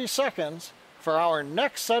 30 seconds for our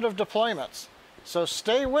next set of deployments. So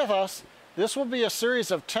stay with us. This will be a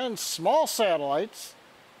series of 10 small satellites,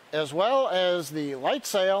 as well as the light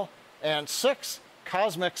sail and 6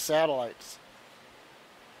 cosmic satellites.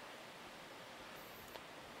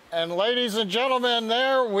 And ladies and gentlemen,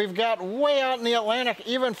 there we've got way out in the Atlantic,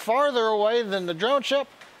 even farther away than the drone ship,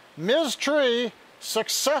 Ms. Tree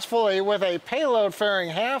successfully with a payload fairing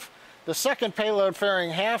half. The second payload fairing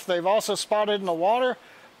half they've also spotted in the water,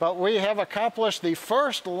 but we have accomplished the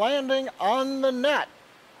first landing on the net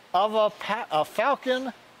of a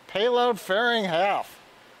Falcon payload fairing half.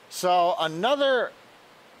 So another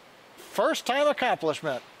first-time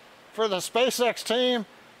accomplishment for the SpaceX team,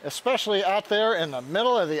 especially out there in the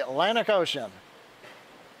middle of the Atlantic Ocean.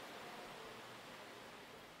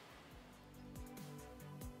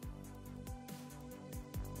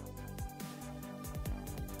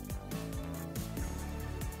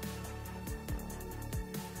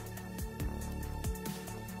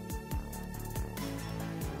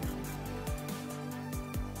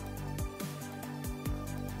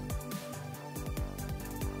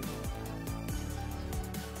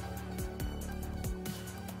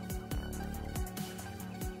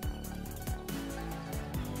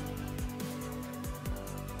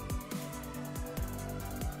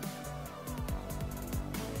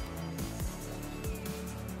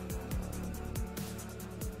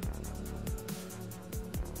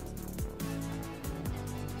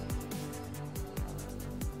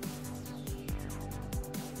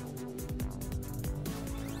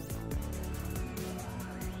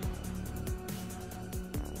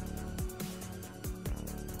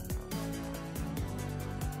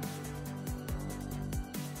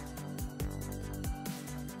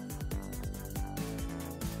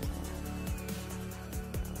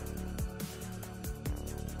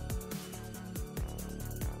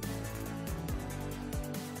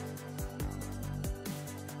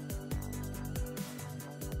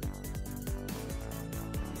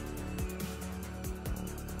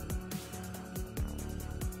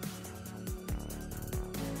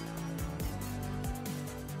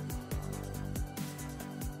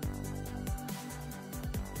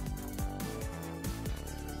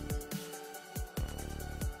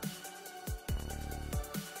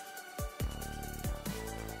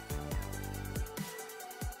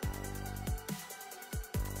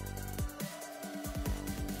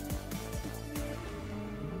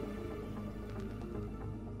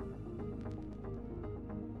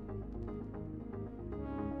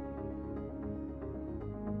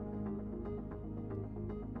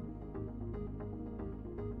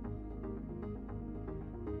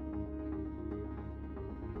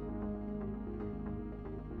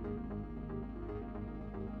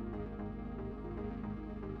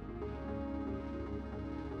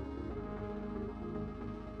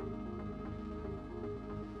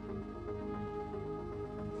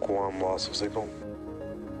 Guam loss of signal.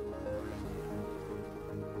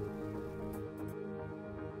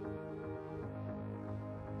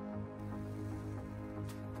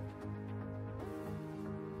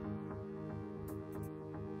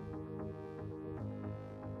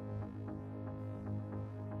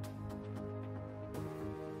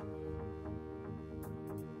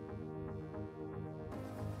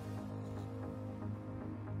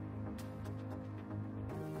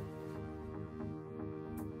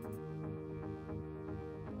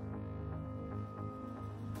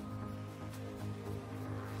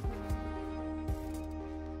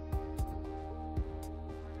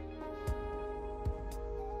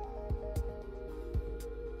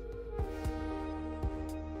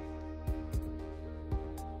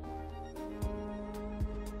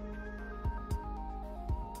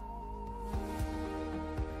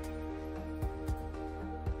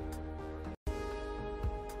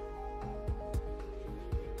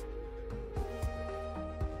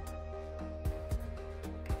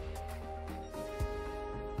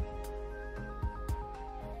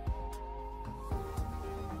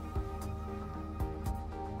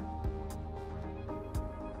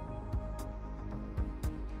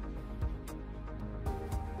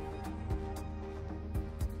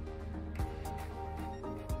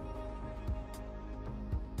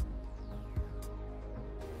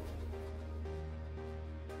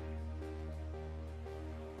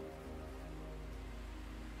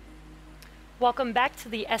 Welcome back to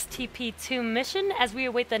the STP-2 mission as we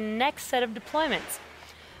await the next set of deployments.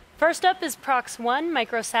 First up is PROX-1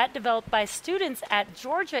 microsat developed by students at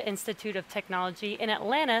Georgia Institute of Technology in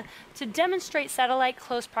Atlanta to demonstrate satellite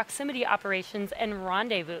close proximity operations and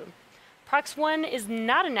rendezvous. PROX-1 is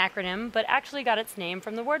not an acronym, but actually got its name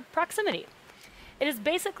from the word proximity. It is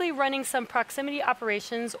basically running some proximity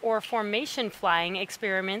operations or formation flying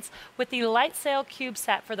experiments with the LightSail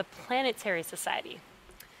CubeSat for the Planetary Society.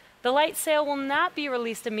 The LightSail will not be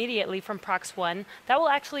released immediately from PROX-1. That will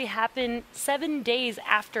actually happen 7 days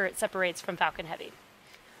after it separates from Falcon Heavy.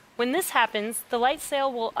 When this happens, the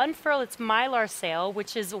LightSail will unfurl its mylar sail,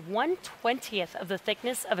 which is 1/20th of the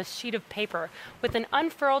thickness of a sheet of paper, with an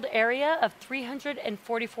unfurled area of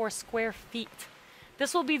 344 square feet.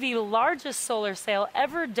 This will be the largest solar sail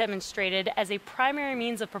ever demonstrated as a primary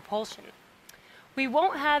means of propulsion. We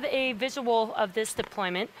won't have a visual of this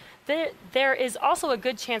deployment. There is also a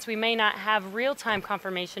good chance we may not have real-time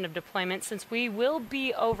confirmation of deployment since we will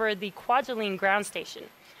be over the Kwajalein ground station.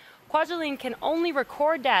 Kwajalein can only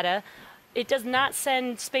record data. It does not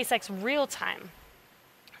send SpaceX real-time.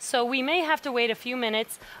 So we may have to wait a few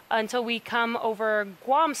minutes until we come over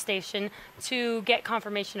Guam station to get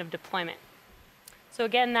confirmation of deployment. So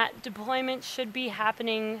again, that deployment should be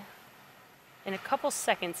happening in a couple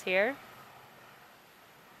seconds here.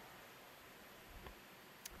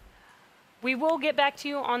 We will get back to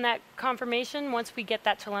you on that confirmation once we get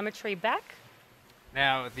that telemetry back.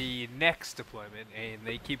 Now, the next deployment, and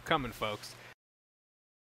they keep coming, folks,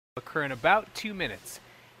 will occur in about 2 minutes.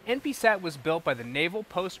 NPSat was built by the Naval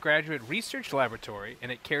Postgraduate Research Laboratory,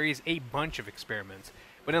 and it carries a bunch of experiments.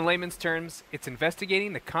 But in layman's terms, it's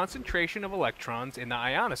investigating the concentration of electrons in the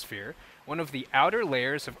ionosphere, one of the outer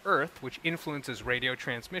layers of Earth which influences radio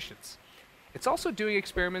transmissions. It's also doing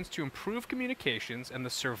experiments to improve communications and the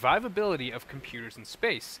survivability of computers in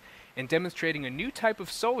space, and demonstrating a new type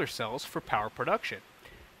of solar cells for power production.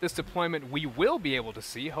 This deployment we will be able to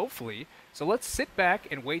see, hopefully, so let's sit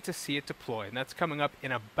back and wait to see it deploy, and that's coming up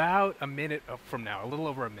in about a minute from now, a little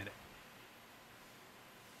over a minute.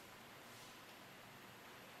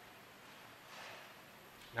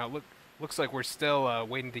 Now, looks like we're still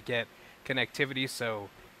waiting to get connectivity, so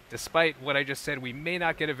despite what I just said, we may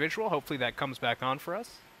not get a visual. Hopefully that comes back on for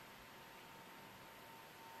us.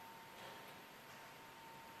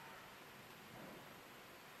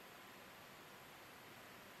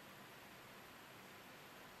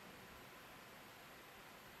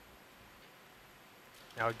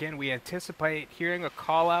 Now again, we anticipate hearing a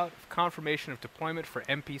call out of confirmation of deployment for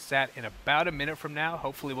NPSat in about a minute from now.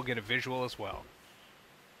 Hopefully we'll get a visual as well.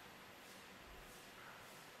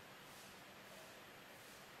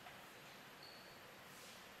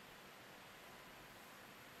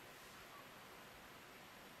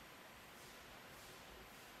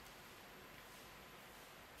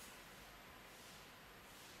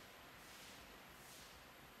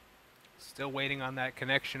 Still waiting on that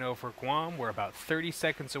connection over Guam. We're about 30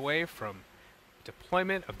 seconds away from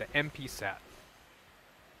deployment of the NPSat.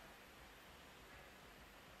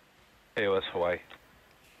 AOS Hawaii.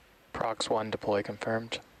 PROX-1 deploy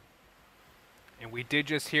confirmed. And we did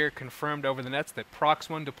just hear confirmed over the nets that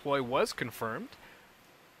PROX-1 deploy was confirmed.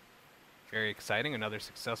 Very exciting, another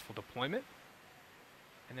successful deployment.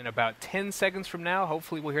 And in about 10 seconds from now,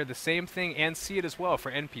 hopefully we'll hear the same thing and see it as well for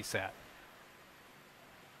NPSat.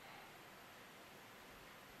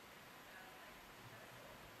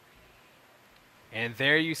 And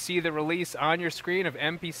there you see the release on your screen of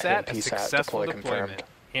NPSat, a successful deployment,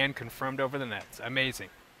 and confirmed over the nets. Amazing.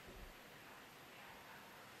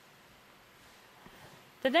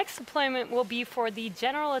 The next deployment will be for the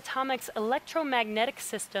General Atomics Electromagnetic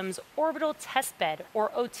Systems Orbital Testbed, or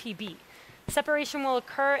OTB. Separation will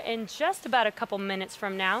occur in just about a couple minutes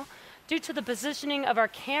from now. Due to the positioning of our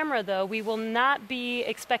camera, though, we will not be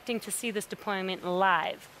expecting to see this deployment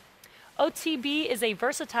live. OTB is a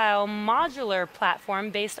versatile modular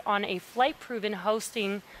platform based on a flight-proven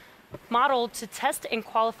hosting model to test and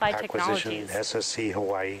qualify technologies. SSC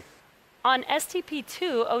Hawaii. On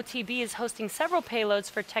STP-2, OTB is hosting several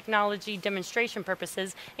payloads for technology demonstration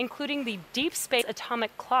purposes, including the Deep Space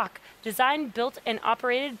Atomic Clock, designed, built, and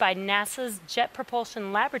operated by NASA's Jet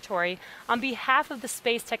Propulsion Laboratory on behalf of the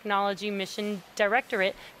Space Technology Mission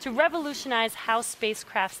Directorate to revolutionize how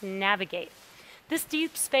spacecrafts navigate. This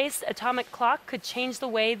deep space atomic clock could change the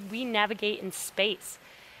way we navigate in space.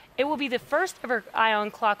 It will be the first ever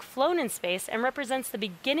ion clock flown in space and represents the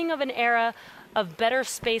beginning of an era of better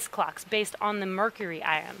space clocks based on the Mercury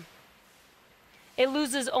ion. It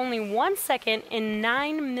loses only 1 second in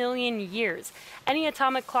 9 million years. Any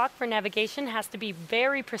atomic clock for navigation has to be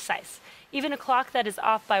very precise. Even a clock that is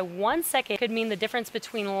off by 1 second could mean the difference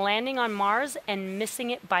between landing on Mars and missing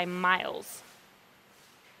it by miles.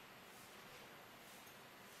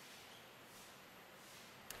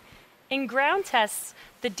 In ground tests,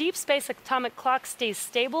 the deep space atomic clock stays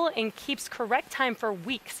stable and keeps correct time for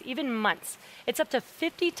weeks, even months. It's up to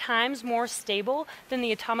 50 times more stable than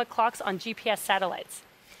the atomic clocks on GPS satellites.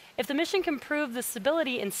 If the mission can prove the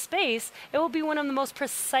stability in space, it will be one of the most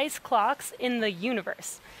precise clocks in the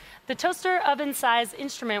universe. The toaster oven-sized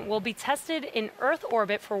instrument will be tested in Earth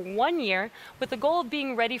orbit for 1 year with the goal of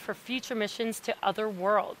being ready for future missions to other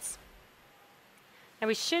worlds. Now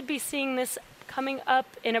we should be seeing this coming up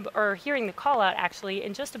or hearing the call out actually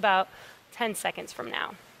in just about 10 seconds from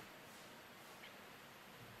now.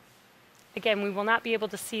 Again, we will not be able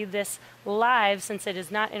to see this live since it is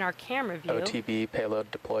not in our camera view. OTB payload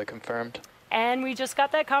deploy confirmed. And we just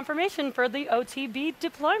got that confirmation for the OTB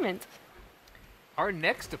deployment. Our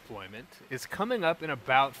next deployment is coming up in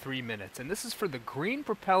about 3 minutes, and this is for the Green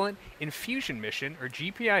Propellant Infusion Mission, or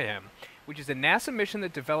GPIM, which is a NASA mission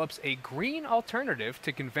that develops a green alternative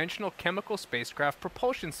to conventional chemical spacecraft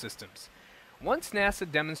propulsion systems. Once NASA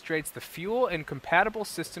demonstrates the fuel and compatible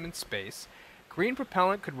system in space, green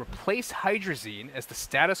propellant could replace hydrazine as the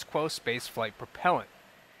status quo spaceflight propellant.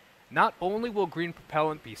 Not only will green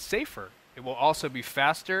propellant be safer, it will also be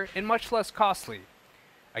faster and much less costly.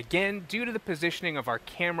 Again, due to the positioning of our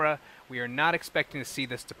camera, we are not expecting to see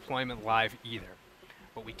this deployment live either.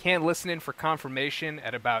 But we can listen in for confirmation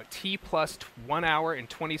at about T plus 1 hour and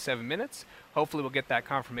 27 minutes. Hopefully we'll get that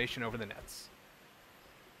confirmation over the nets.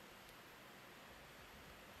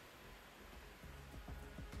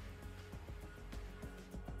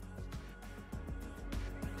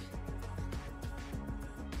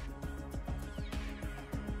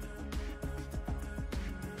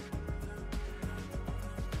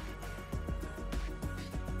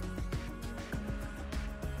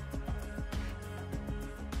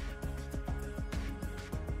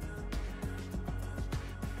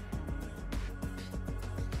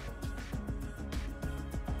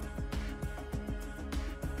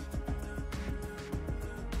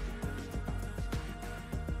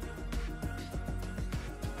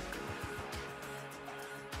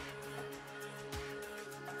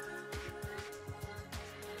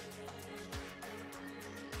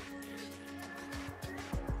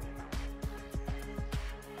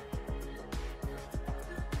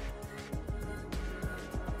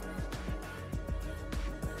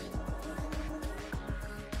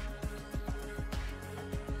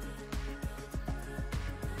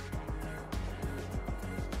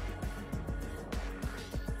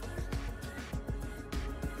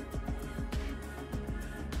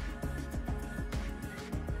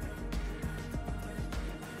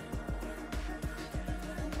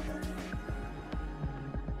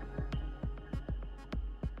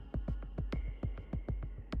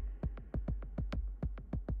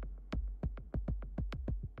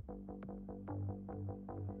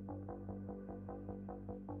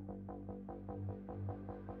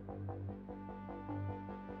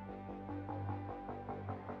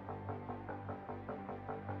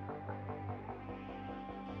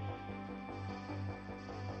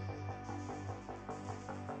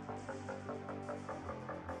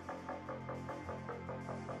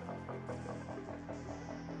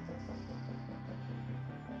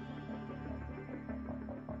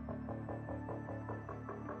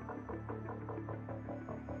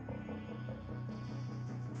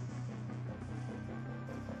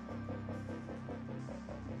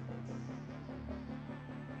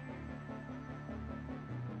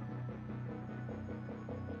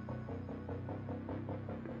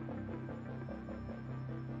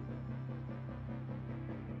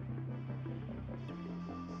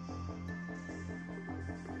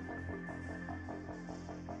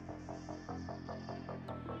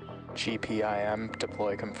 GPIM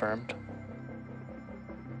deploy confirmed.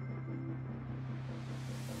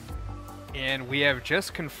 And we have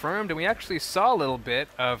just confirmed, and we actually saw a little bit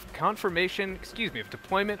of confirmation, of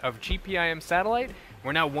deployment of GPIM satellite.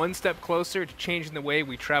 We're now one step closer to changing the way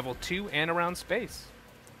we travel to and around space.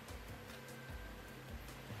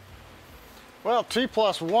 Well, T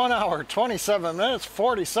plus 1 hour, 27 minutes,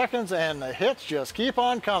 40 seconds, and the hits just keep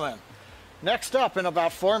on coming. Next up in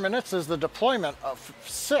about 4 minutes is the deployment of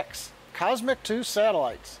 6 Cosmic 2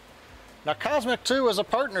 satellites. Now, Cosmic 2 is a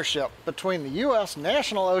partnership between the U.S.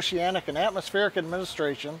 National Oceanic and Atmospheric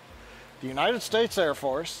Administration, the United States Air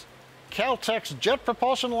Force, Caltech's Jet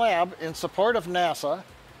Propulsion Lab in support of NASA,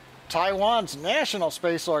 Taiwan's National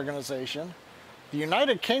Space Organization, the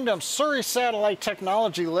United Kingdom's Surrey Satellite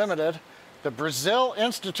Technology Limited, the Brazil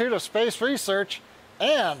Institute of Space Research,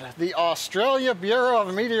 and the Australia Bureau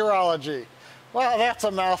of Meteorology. Well, that's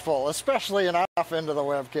a mouthful, especially an off into the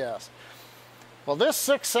webcast. Well, this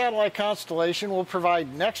 6-satellite constellation will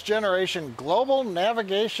provide next-generation global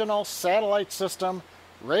navigational satellite system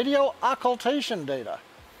radio occultation data.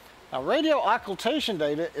 Now, radio occultation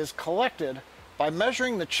data is collected by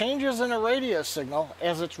measuring the changes in a radio signal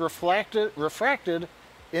as it's refracted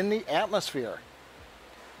in the atmosphere.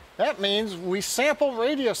 That means we sample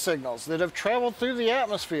radio signals that have traveled through the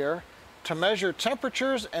atmosphere to measure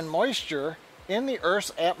temperatures and moisture in the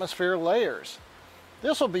Earth's atmosphere layers.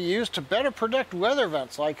 This will be used to better predict weather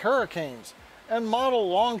events like hurricanes and model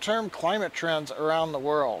long-term climate trends around the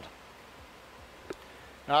world.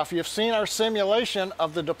 Now, if you've seen our simulation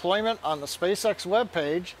of the deployment on the SpaceX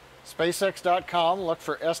webpage, SpaceX.com, look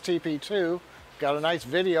for STP-2, got a nice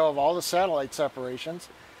video of all the satellite separations,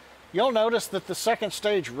 you'll notice that the second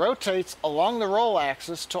stage rotates along the roll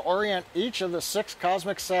axis to orient each of the 6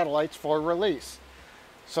 cosmic satellites for release.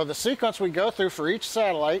 So the sequence we go through for each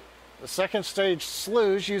satellite, the second stage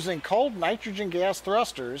slews using cold nitrogen gas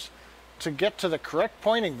thrusters to get to the correct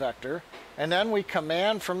pointing vector, and then we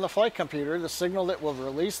command from the flight computer the signal that will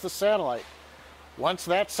release the satellite. Once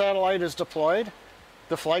that satellite is deployed,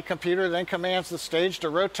 the flight computer then commands the stage to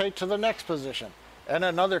rotate to the next position, and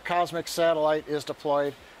another cosmic satellite is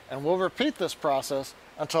deployed, and we'll repeat this process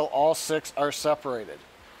until all 6 are separated.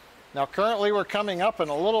 Now, currently we're coming up in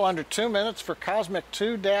a little under 2 minutes for Cosmic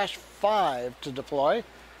 2-5 to deploy.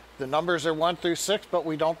 The numbers are 1 through 6, but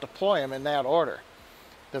we don't deploy them in that order.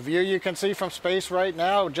 The view you can see from space right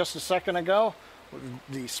now, just a second ago,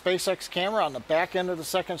 the SpaceX camera on the back end of the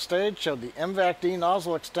second stage showed the MVAC-D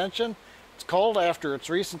nozzle extension. It's cold after its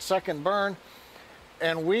recent second burn,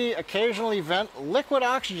 and we occasionally vent liquid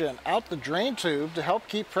oxygen out the drain tube to help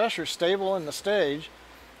keep pressure stable in the stage.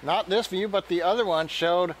 Not this view, but the other one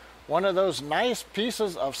showed one of those nice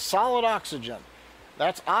pieces of solid oxygen.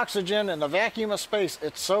 That's oxygen in the vacuum of space.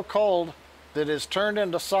 It's so cold that it's turned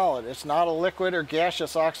into solid. It's not a liquid or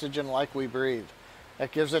gaseous oxygen like we breathe.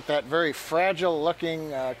 That gives it that very fragile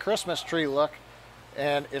looking Christmas tree look,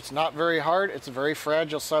 and it's not very hard. It's a very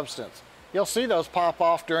fragile substance. You'll see those pop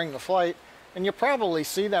off during the flight, and you'll probably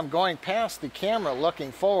see them going past the camera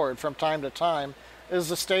looking forward from time to time as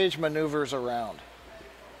the stage maneuvers around.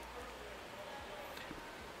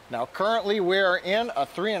 Now, currently we are in a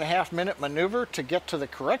 3.5-minute maneuver to get to the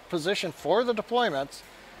correct position for the deployments.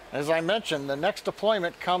 As I mentioned, the next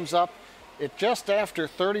deployment comes up at just after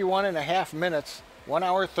 31.5 minutes, 1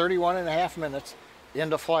 hour, 31.5 minutes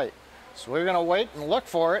into flight. So we're going to wait and look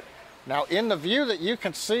for it. Now, in the view that you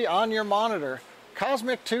can see on your monitor,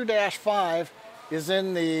 Cosmic 2-5 is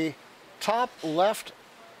in the top left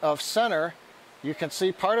of center. You can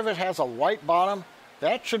see part of it has a white bottom.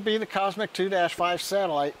 That should be the Cosmic 2-5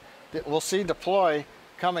 satellite that we'll see deploy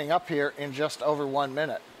coming up here in just over 1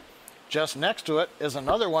 minute. Just next to it is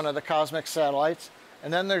another one of the cosmic satellites,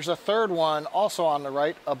 and then there's a third one also on the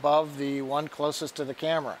right above the one closest to the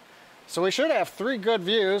camera. So we should have 3 good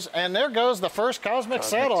views, and there goes the first cosmic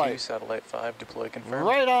satellite. 2, satellite 5, deploy confirmed.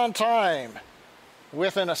 Right on time,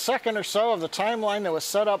 within a second or so of the timeline that was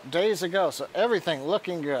set up days ago, so everything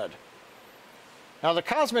looking good. Now, the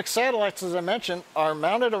cosmic satellites, as I mentioned, are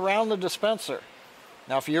mounted around the dispenser.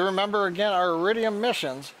 Now, if you remember again our Iridium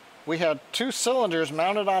missions, we had 2 cylinders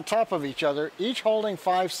mounted on top of each other, each holding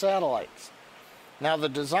 5 satellites. Now, the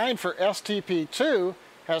design for STP-2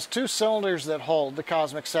 has 2 cylinders that hold the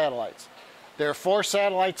cosmic satellites. There are 4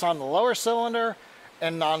 satellites on the lower cylinder,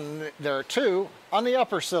 and there are 2 on the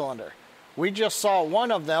upper cylinder. We just saw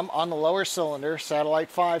one of them on the lower cylinder,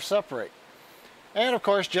 satellite 5, separate. And of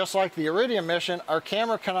course, just like the Iridium mission, our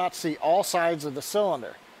camera cannot see all sides of the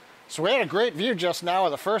cylinder. So we had a great view just now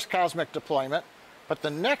of the first cosmic deployment, but the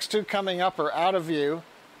next 2 coming up are out of view.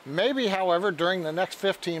 Maybe, however, during the next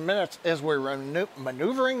 15 minutes, as we're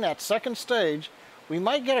maneuvering that second stage, we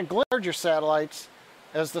might get a glimpse of larger satellites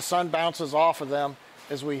as the sun bounces off of them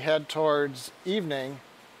as we head towards evening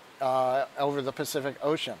over the Pacific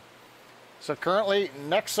Ocean. So currently,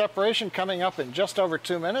 next separation coming up in just over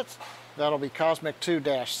 2 minutes. That'll be Cosmic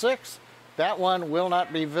 2-6. That one will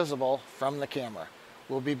not be visible from the camera.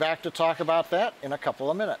 We'll be back to talk about that in a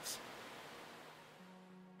couple of minutes.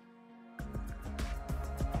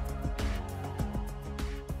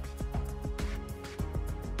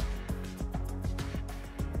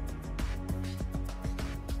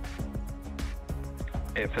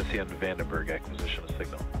 AFSC on Vandenberg acquisition of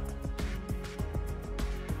signal.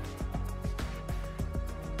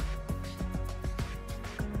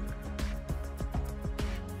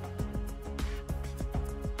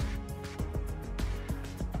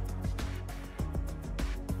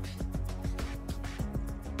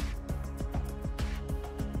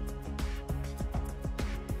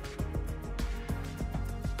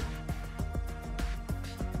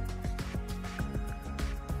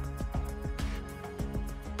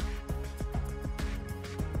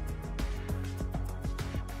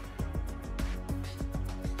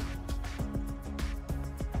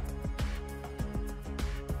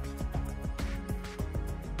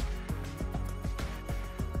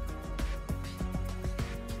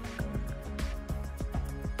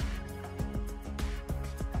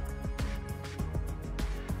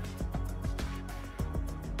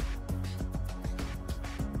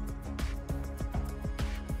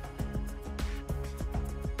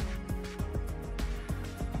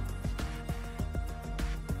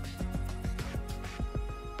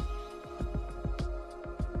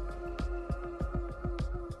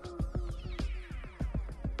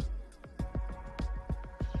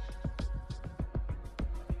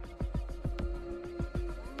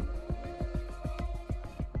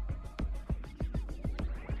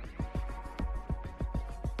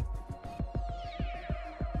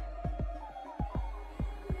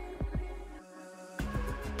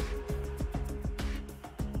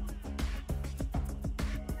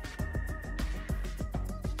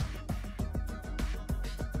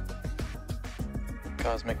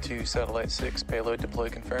 Cosmic 2, Satellite 6, payload deploy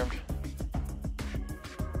confirmed.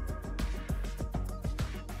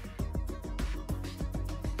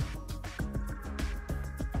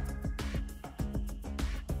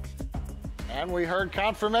 And we heard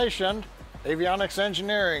confirmation. Avionics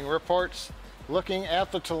Engineering reports, looking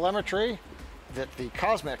at the telemetry, that the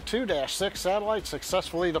Cosmic 2-6 satellite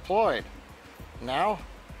successfully deployed. Now,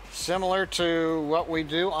 similar to what we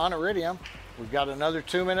do on Iridium, we've got another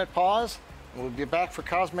 2-minute pause, and we'll be back for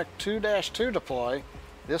Cosmic 2-2 deploy.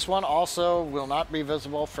 This one also will not be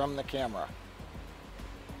visible from the camera.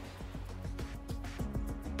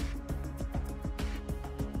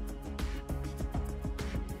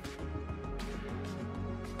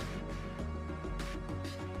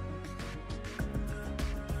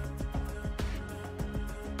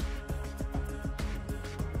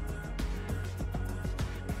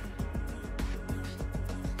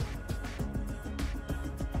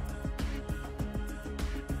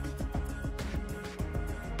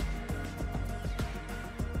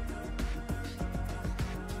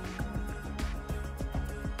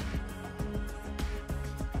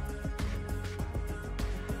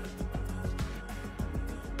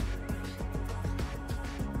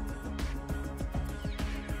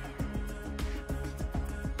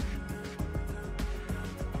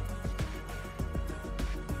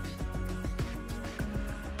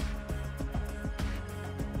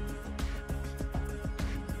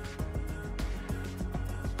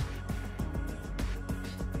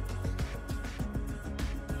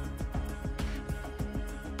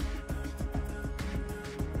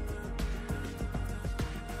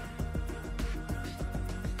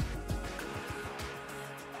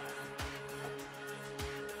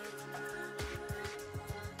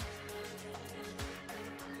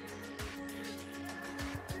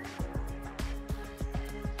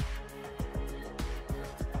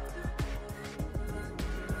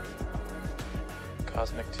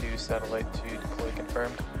 Cosmic 2, Satellite 2, deploy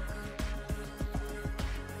confirmed.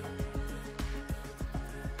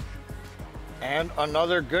 And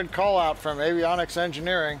another good call out from Avionics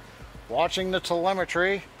Engineering, watching the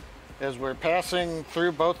telemetry as we're passing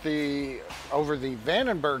through both over the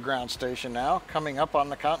Vandenberg ground station now, coming up on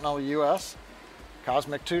the continental US.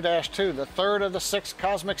 Cosmic 2-2, the third of the 6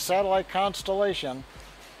 cosmic satellite constellation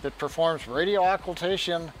that performs radio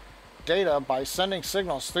occultation data by sending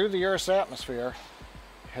signals through the Earth's atmosphere,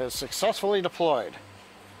 has successfully deployed.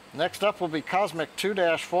 Next up will be Cosmic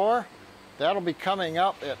 2-4. That'll be coming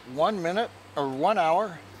up at 1 minute, or 1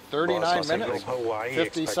 hour, 39 minutes,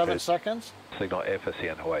 57 seconds. Signal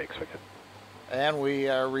FSE in Hawaii expected. And we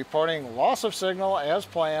are reporting loss of signal as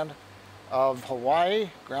planned of Hawaii,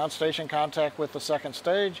 ground station contact with the second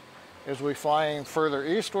stage, as we flying further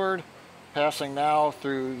eastward, passing now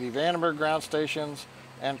through the Vandenberg ground stations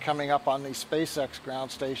and coming up on the SpaceX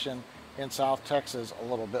ground station in South Texas a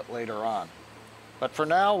little bit later on. But for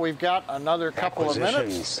now, we've got another couple of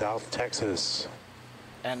minutes. South Texas.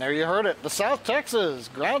 And there you heard it, the South Texas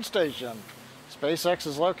ground station. SpaceX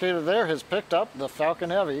is located there, has picked up the Falcon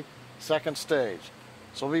Heavy second stage.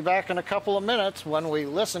 So we'll be back in a couple of minutes when we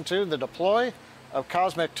listen to the deploy of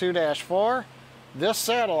Cosmic 2-4. This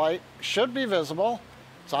satellite should be visible.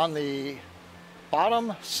 It's on the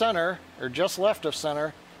bottom center, or just left of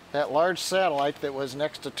center, that large satellite that was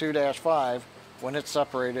next to 2-5 when it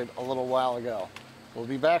separated a little while ago. We'll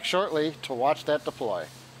be back shortly to watch that deploy.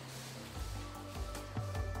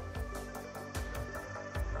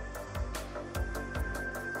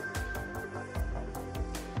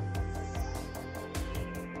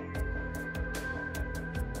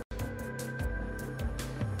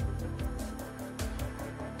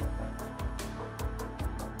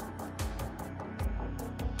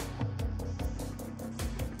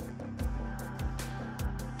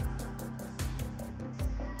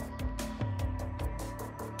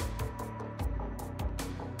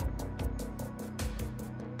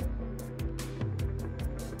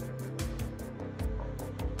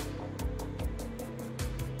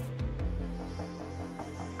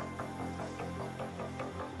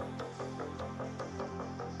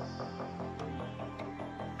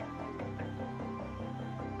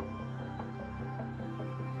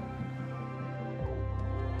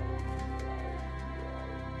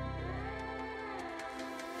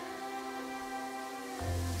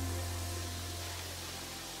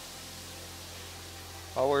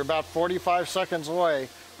 Well, we're about 45 seconds away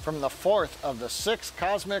from the fourth of the 6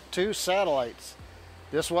 Cosmic 2 satellites.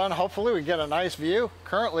 This one, hopefully we get a nice view.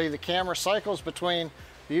 Currently the camera cycles between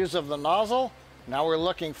views of the nozzle. Now we're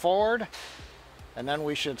looking forward, and then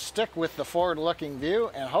we should stick with the forward looking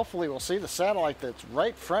view, and hopefully we'll see the satellite that's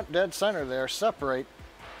right front dead center there separate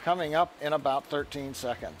coming up in about 13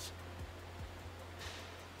 seconds.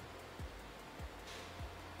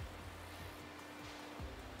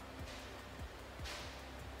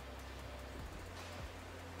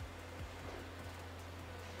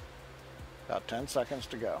 About 10 seconds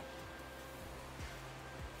to go.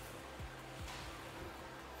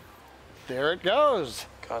 There it goes.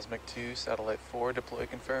 Cosmic 2, Satellite 4, deploy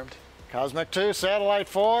confirmed. Cosmic 2, Satellite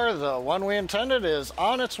 4, the one we intended, is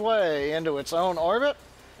on its way into its own orbit.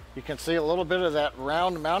 You can see a little bit of that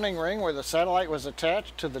round mounting ring where the satellite was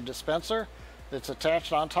attached to the dispenser that's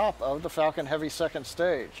attached on top of the Falcon Heavy second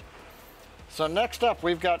stage. So next up,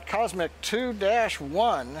 we've got Cosmic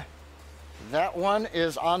 2-1. That one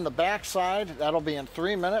is on the back side. That'll be in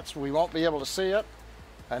 3 minutes. We won't be able to see it.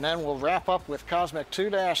 And then we'll wrap up with Cosmic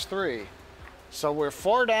 2-3. So we're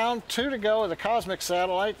 4 down, 2 to go with the Cosmic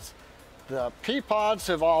satellites. The P-pods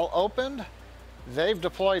have all opened. They've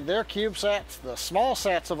deployed their CubeSats. The small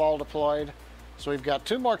sats have all deployed. So we've got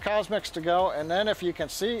 2 more Cosmics to go. And then if you can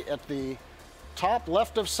see at the top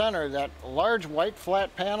left of center, that large white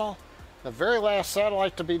flat panel, the very last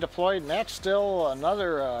satellite to be deployed, and that's still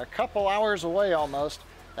another couple hours away almost.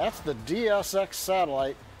 That's the DSX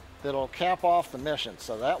satellite that'll cap off the mission.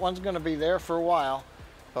 So that one's going to be there for a while,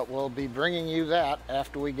 but we'll be bringing you that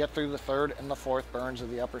after we get through the 3rd and the 4th burns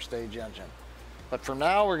of the upper stage engine. But for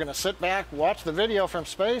now, we're going to sit back, watch the video from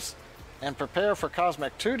space, and prepare for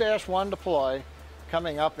Cosmic 2-1 deploy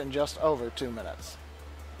coming up in just over 2 minutes.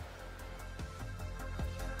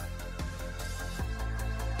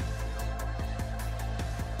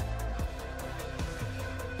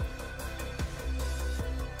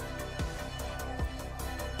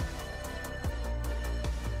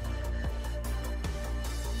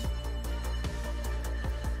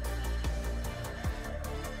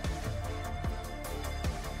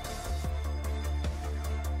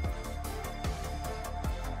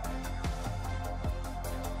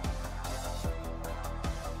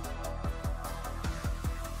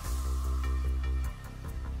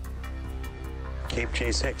 Cape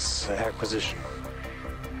J6 acquisition.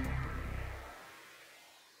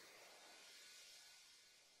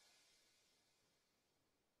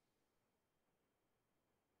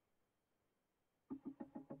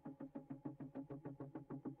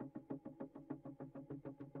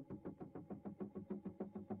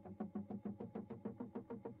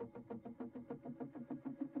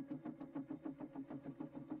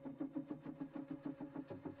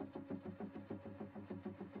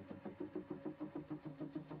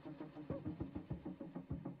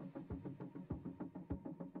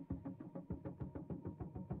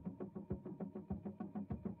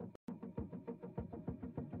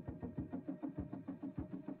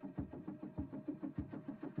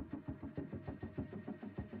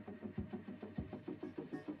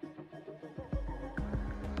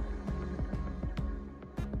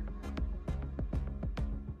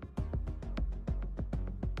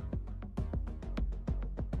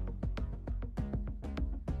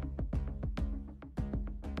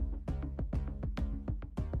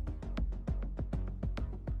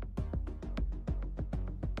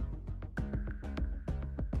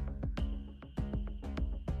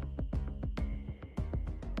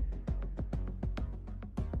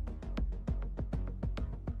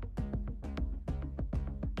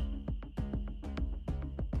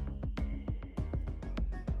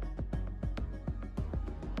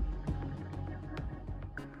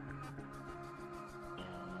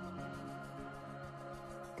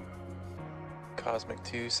 Cosmic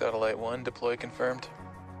 2, Satellite 1, deploy confirmed.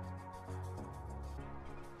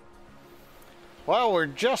 Well, we're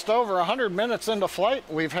just over 100 minutes into flight.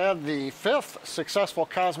 We've had the 5th successful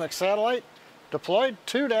Cosmic satellite deployed,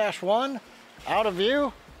 2-1, out of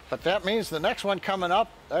view, but that means the next one coming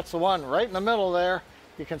up, that's the one right in the middle there.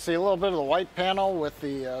 You can see a little bit of the white panel with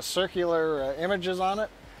the circular images on it.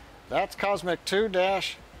 That's Cosmic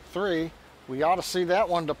 2-3. We ought to see that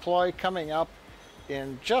one deploy coming up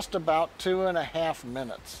in just about 2.5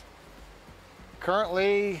 minutes.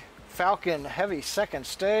 Currently, Falcon Heavy second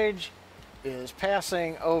stage is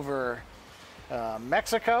passing over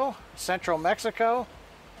Mexico, central Mexico.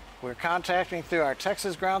 We're contacting through our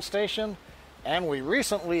Texas ground station, and we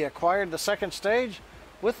recently acquired the second stage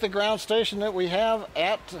with the ground station that we have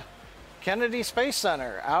at Kennedy Space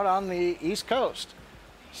Center out on the East Coast.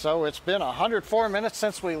 So it's been 104 minutes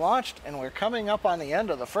since we launched, and we're coming up on the end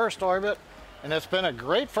of the first orbit, and it's been a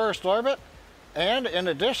great first orbit. And in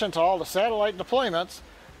addition to all the satellite deployments,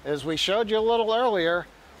 as we showed you a little earlier,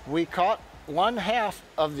 we caught 1/2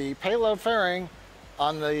 of the payload fairing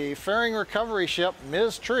on the fairing recovery ship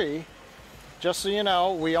Ms. Tree, just so you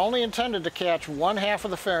know, we only intended to catch one half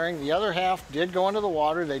of the fairing. The other half did go into the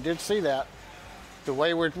water. They did see that. The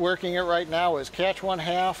way we're working it right now is catch one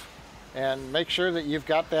half and make sure that you've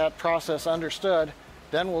got that process understood.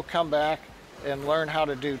 Then we'll come back and learn how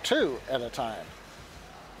to do 2 at a time.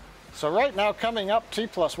 So right now, coming up, T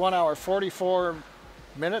plus 1 hour 44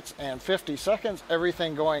 minutes and 50 seconds,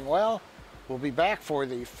 everything going well. We'll be back for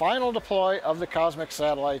the final deploy of the cosmic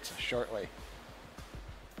satellites shortly.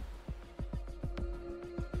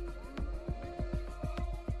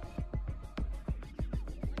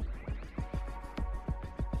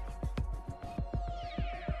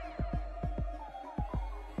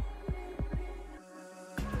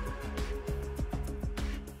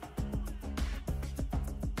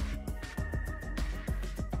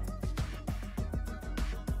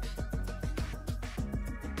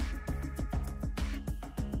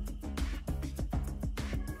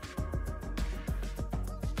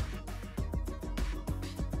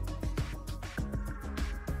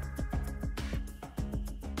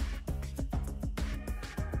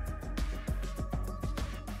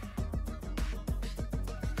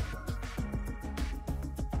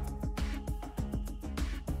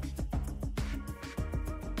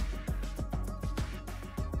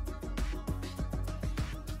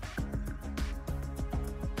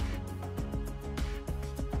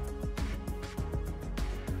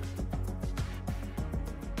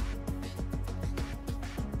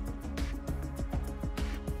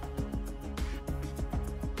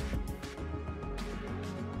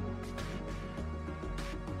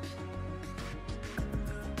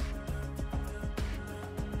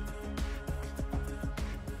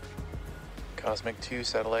 Cosmic 2,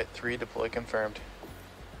 Satellite 3, deploy confirmed.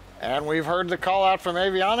 And we've heard the call out from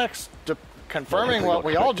avionics confirming what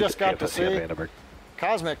we all just got to see.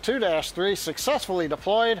 Cosmic 2-3 successfully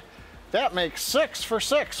deployed. That makes 6 for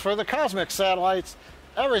 6 for the cosmic satellites.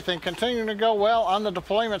 Everything continuing to go well on the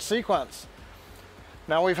deployment sequence.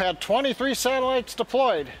 Now we've had 23 satellites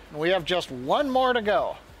deployed, and we have just 1 more to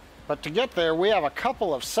go. But to get there, we have a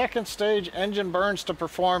couple of second stage engine burns to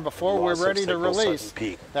perform before we're ready to release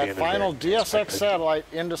that final DSX satellite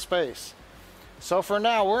into space. So for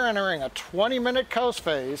now, we're entering a 20-minute coast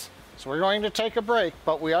phase, so we're going to take a break,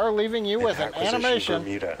 but we are leaving you with an animation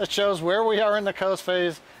that shows where we are in the coast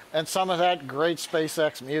phase and some of that great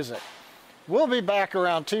SpaceX music. We'll be back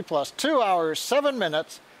around T plus 2 hours, 7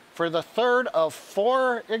 minutes for the third of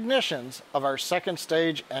 4 ignitions of our second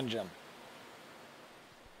stage engine.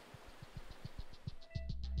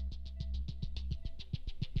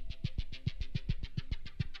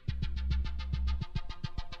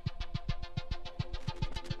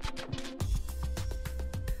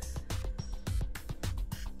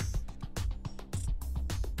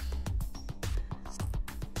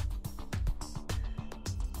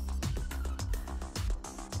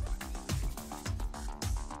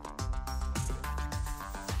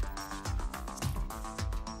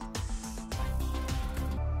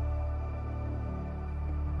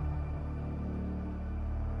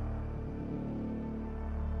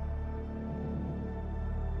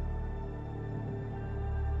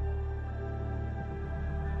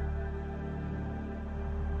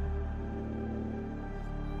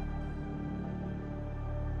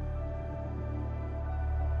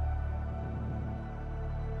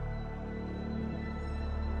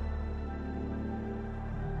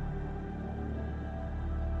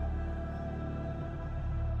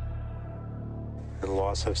 And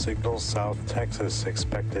loss of signal, South Texas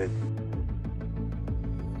expected.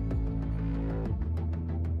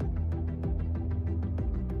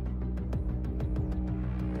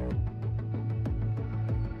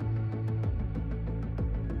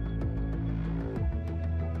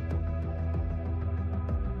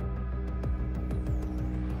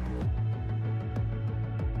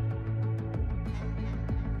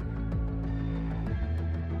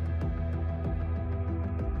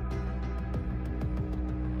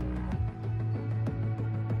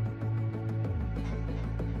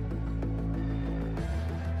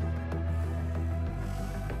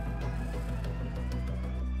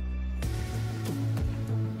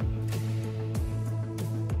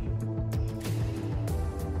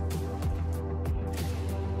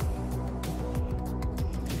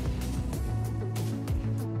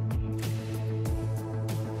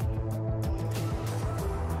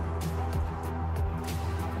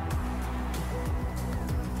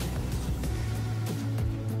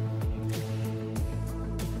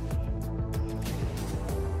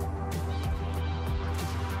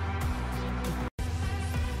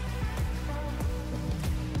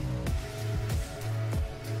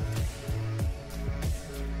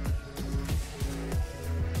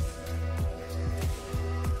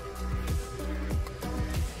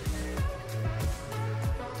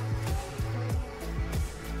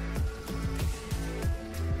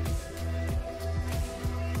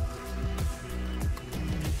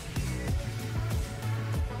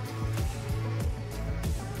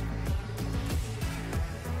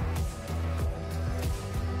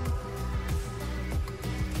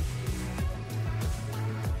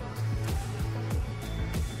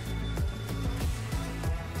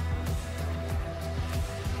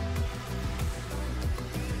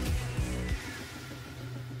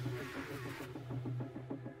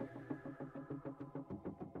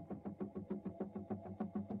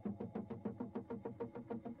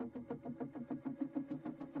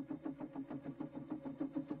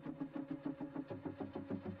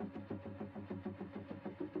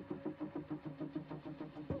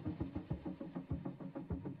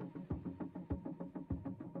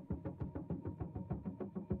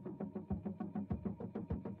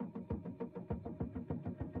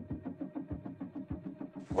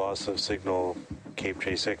 Loss of signal Cape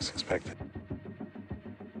J6 expected.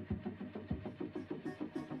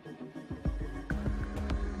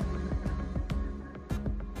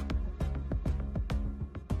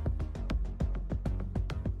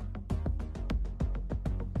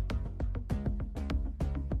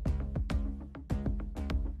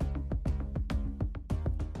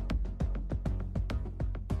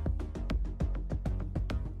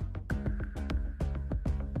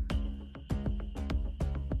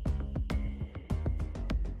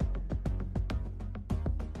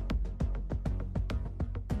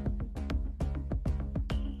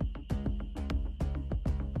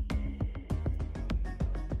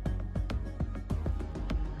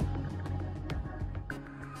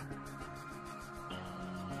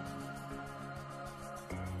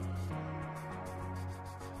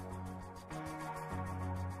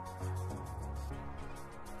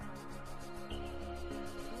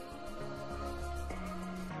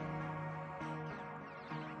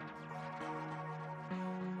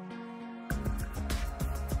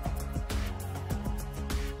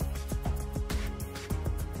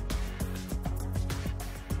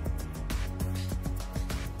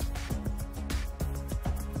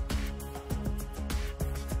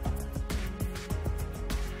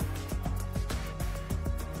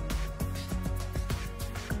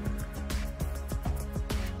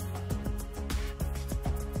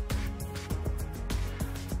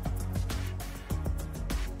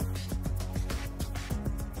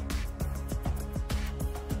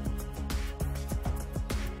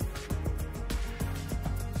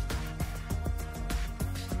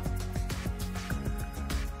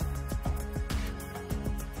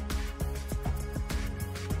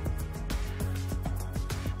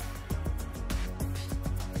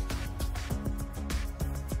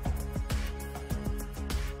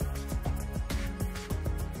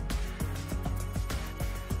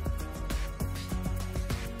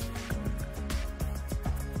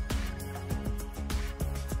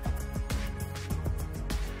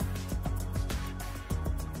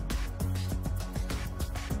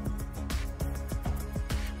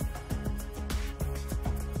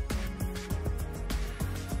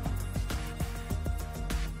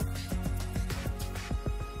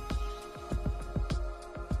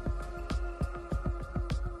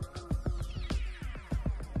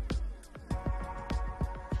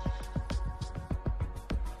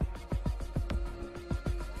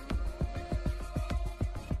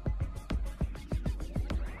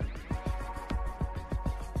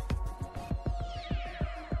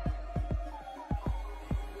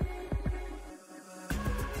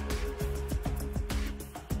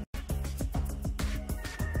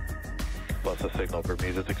 Loss of signal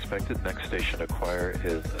Bermuda is expected. Next station to acquire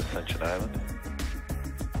is Ascension Island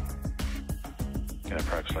in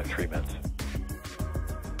approximately 3 minutes.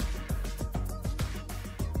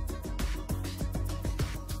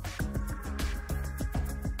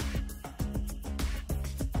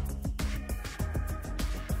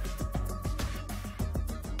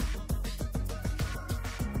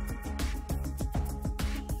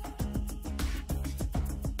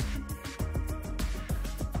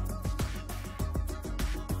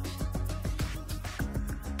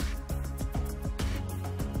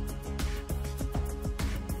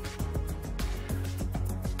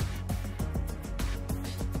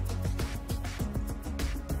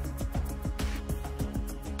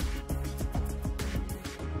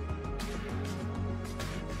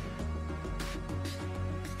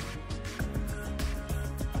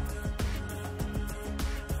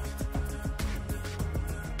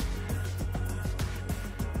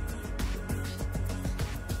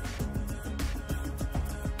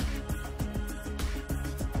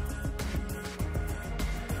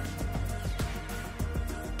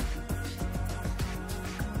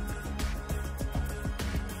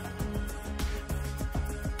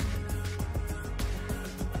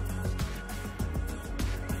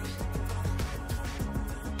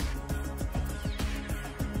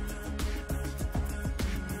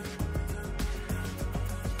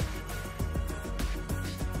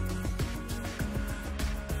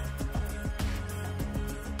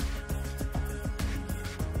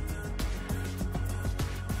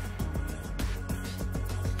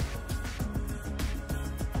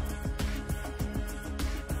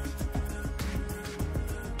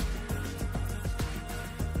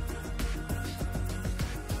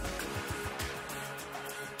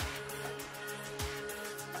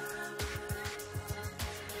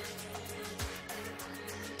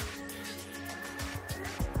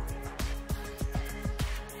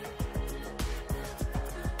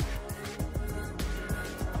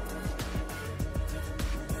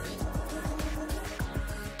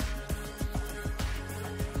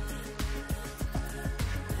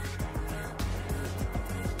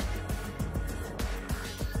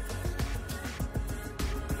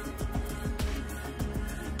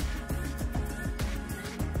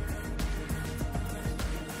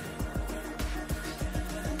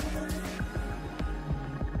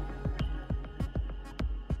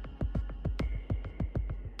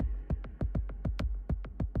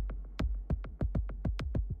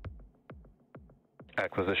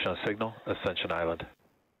 Acquisition of signal, Ascension Island.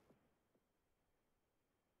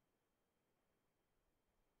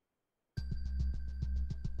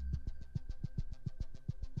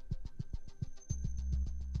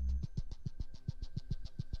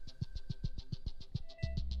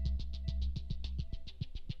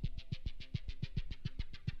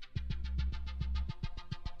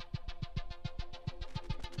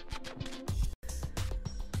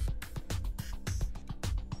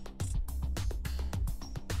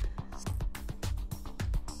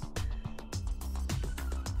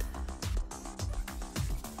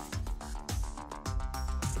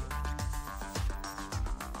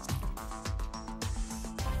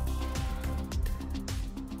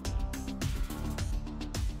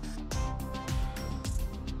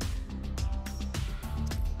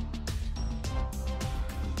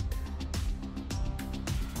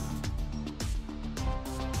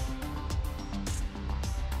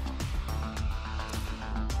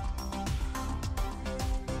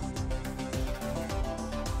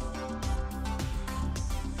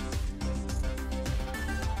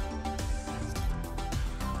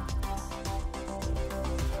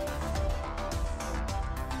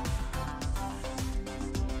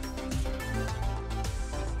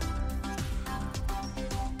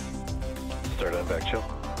 Start on back chill.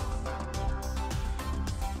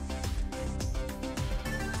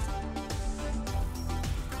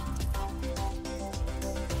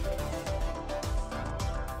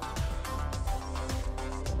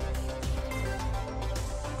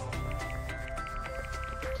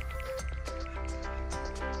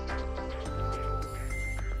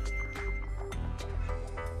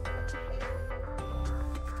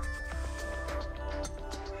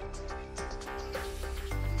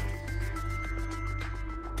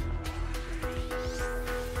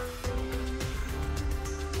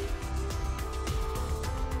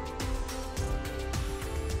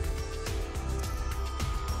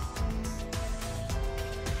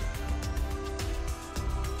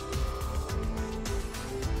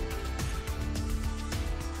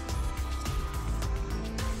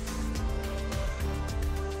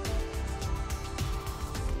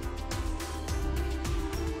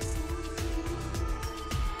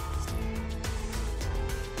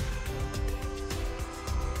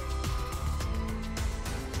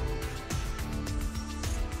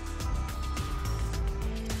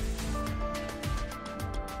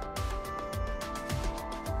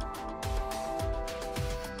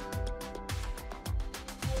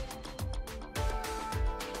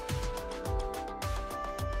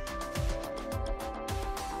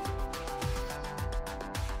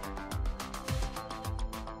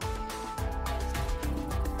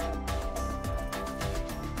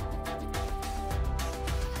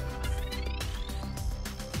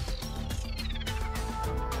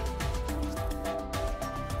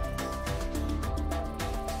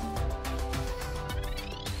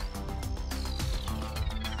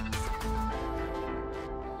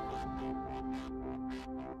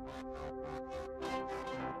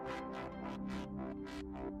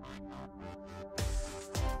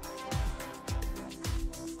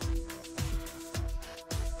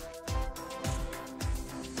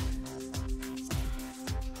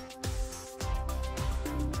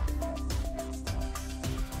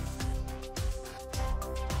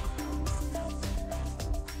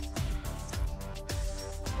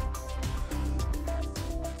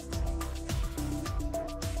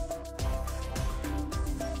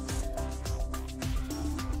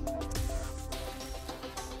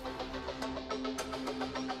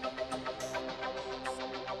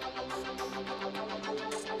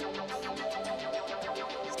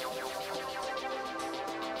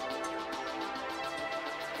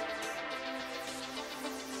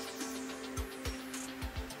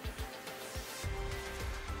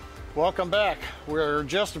 Welcome back. We're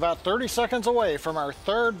just about 30 seconds away from our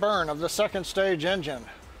third burn of the second stage engine.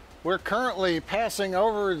 We're currently passing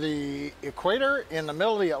over the equator in the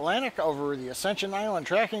middle of the Atlantic over the Ascension Island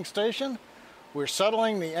tracking station. We're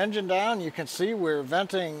settling the engine down. You can see we're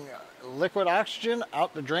venting liquid oxygen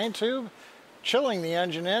out the drain tube, chilling the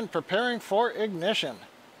engine in, preparing for ignition.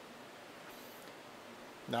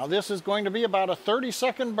 Now this is going to be about a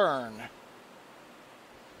 30-second burn.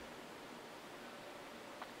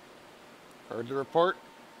 Heard the report,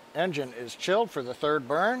 engine is chilled for the third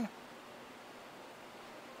burn.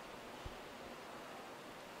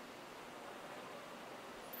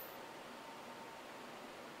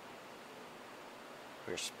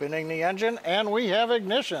 We're spinning the engine and we have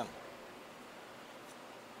ignition.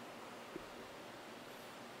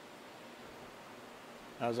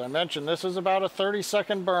 As I mentioned, this is about a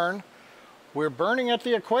 30-second burn. We're burning at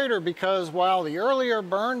the equator because while the earlier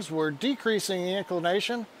burns were decreasing the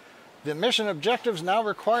inclination, the mission objectives now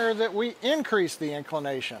require that we increase the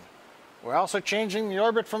inclination. We're also changing the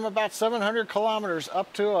orbit from about 700 kilometers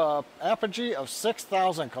up to an apogee of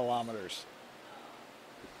 6,000 kilometers.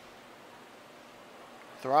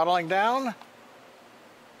 Throttling down,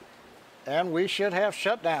 and we should have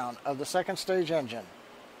shutdown of the second stage engine.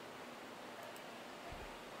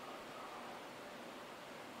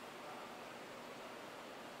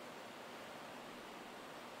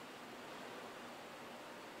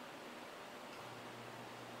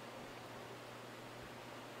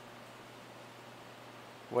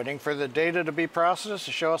 Waiting for the data to be processed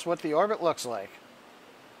to show us what the orbit looks like.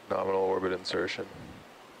 Nominal orbit insertion.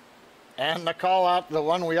 And the call out, the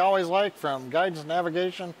one we always like from guidance,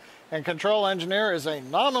 navigation, and control engineer, is a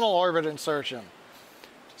nominal orbit insertion.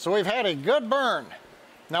 So we've had a good burn.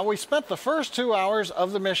 Now we spent the first 2 hours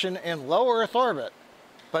of the mission in low Earth orbit,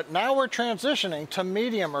 but now we're transitioning to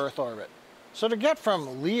medium Earth orbit. So to get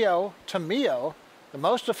from LEO to MEO, the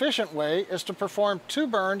most efficient way is to perform 2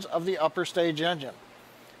 burns of the upper stage engine.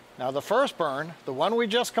 Now the first burn, the one we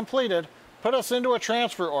just completed, put us into a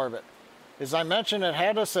transfer orbit. As I mentioned, it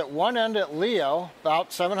had us at one end at LEO,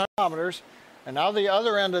 about 700 kilometers, and now the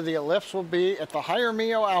other end of the ellipse will be at the higher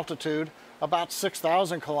MEO altitude, about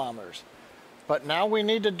 6,000 kilometers. But now we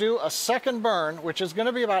need to do a second burn, which is going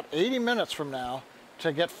to be about 80 minutes from now,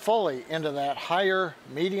 to get fully into that higher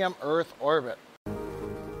medium Earth orbit.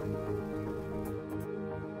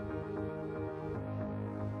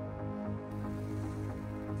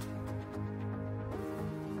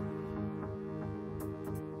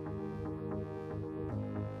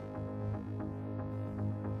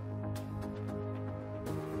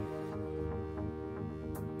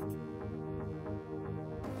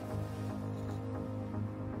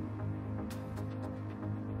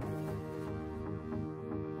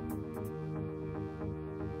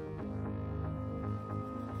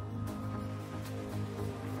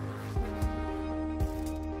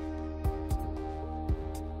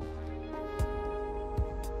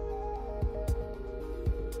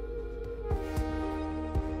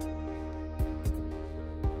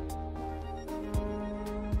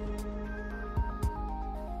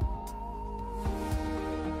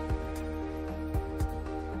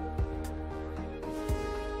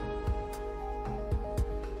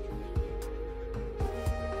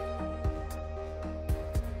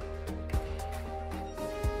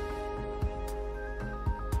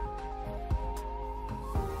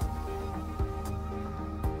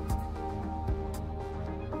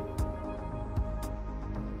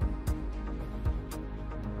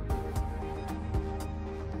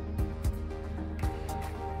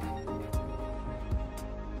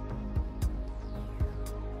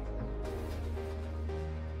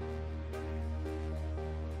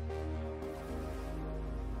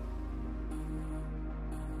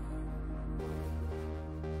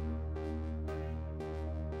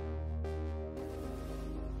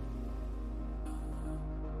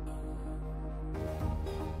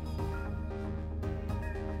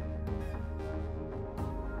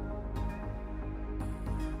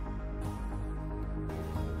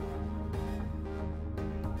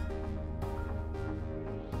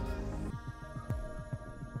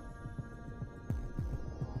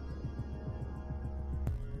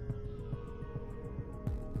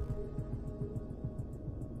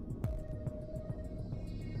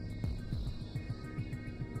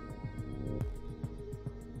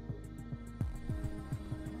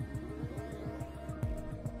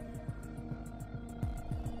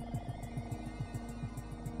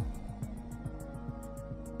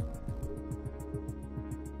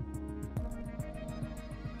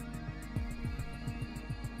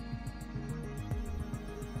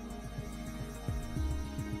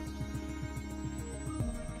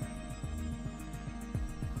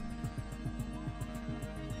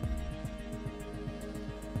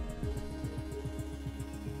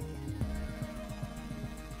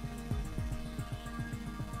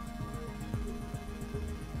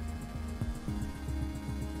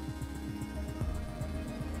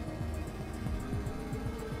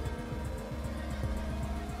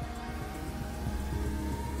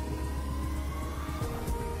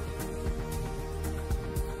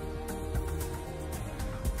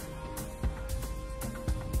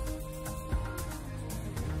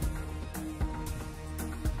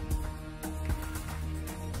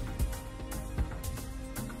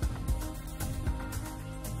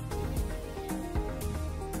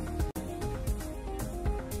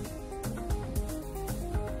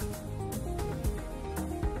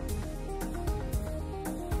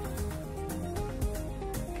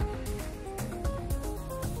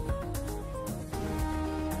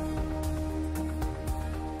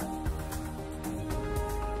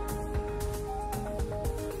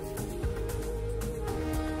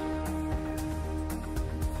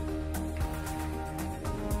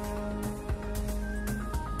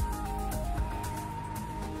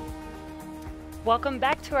 Welcome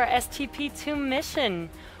back to our STP-2 mission.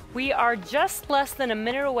 We are just less than a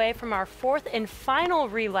minute away from our fourth and final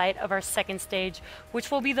relight of our second stage, which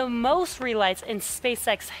will be the most relights in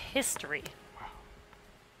SpaceX history.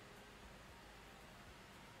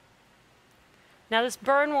 Now this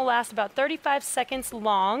burn will last about 35 seconds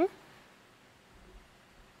long.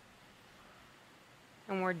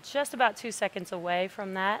 And we're just about 2 seconds away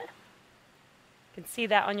from that. You can see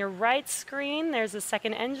that on your right screen. There's a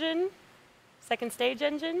second engine, second stage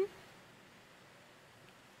engine.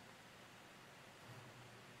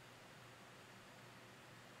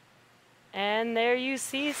 And there you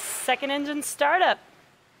see second engine startup.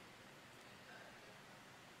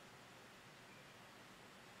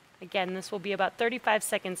 Again, this will be about 35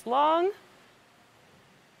 seconds long.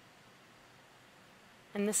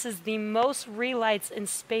 And this is the most relights in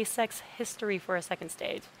SpaceX history for a second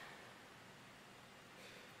stage.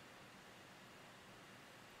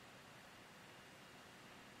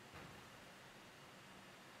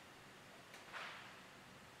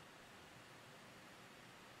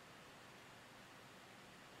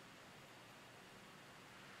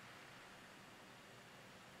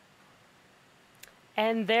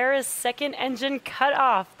 And there is second engine cut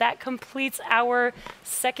off. That completes our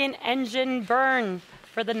second engine burn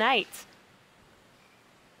for the night.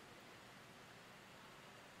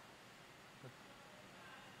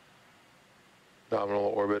 Nominal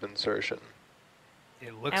orbit insertion.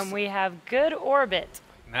 It looks. And we have good orbit.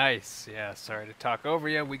 Nice. Yeah, sorry to talk over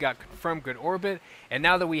you. We got confirmed good orbit. And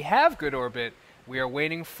now that we have good orbit, we are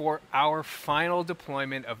waiting for our final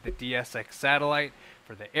deployment of the DSX satellite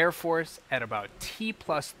for the Air Force at about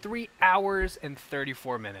T+3 hours and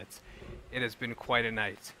 34 minutes. It has been quite a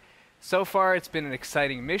night. So far, it's been an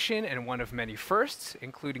exciting mission and one of many firsts,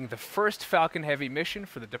 including the first Falcon Heavy mission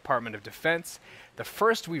for the Department of Defense, the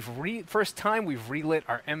first time we've relit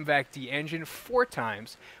our MVAC-D engine 4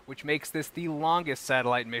 times, which makes this the longest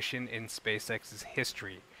satellite mission in SpaceX's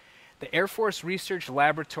history. The Air Force Research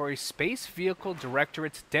Laboratory Space Vehicle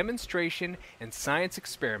Directorate's Demonstration and Science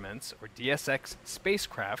Experiments, or DSX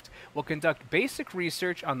spacecraft, will conduct basic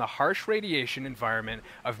research on the harsh radiation environment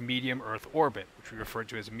of medium Earth orbit, which we referred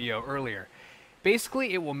to as MEO earlier.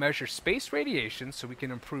 Basically, it will measure space radiation so we can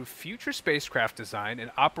improve future spacecraft design and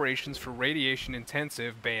operations for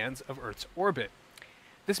radiation-intensive bands of Earth's orbit.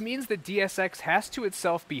 This means that DSX has to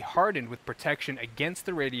itself be hardened with protection against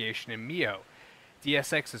the radiation in MEO.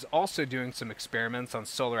 DSX is also doing some experiments on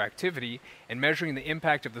solar activity and measuring the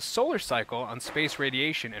impact of the solar cycle on space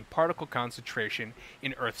radiation and particle concentration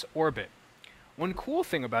in Earth's orbit. One cool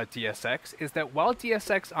thing about DSX is that while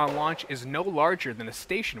DSX on launch is no larger than a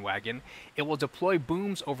station wagon, it will deploy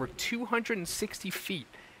booms over 260 feet,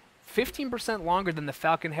 15% longer than the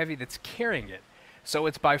Falcon Heavy that's carrying it. So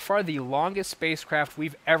it's by far the longest spacecraft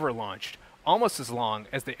we've ever launched, almost as long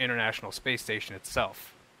as the International Space Station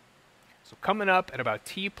itself. So coming up at about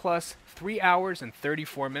T+3 hours and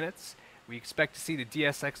 34 minutes, we expect to see the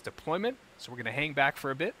DSX deployment, so we're going to hang back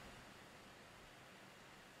for a bit.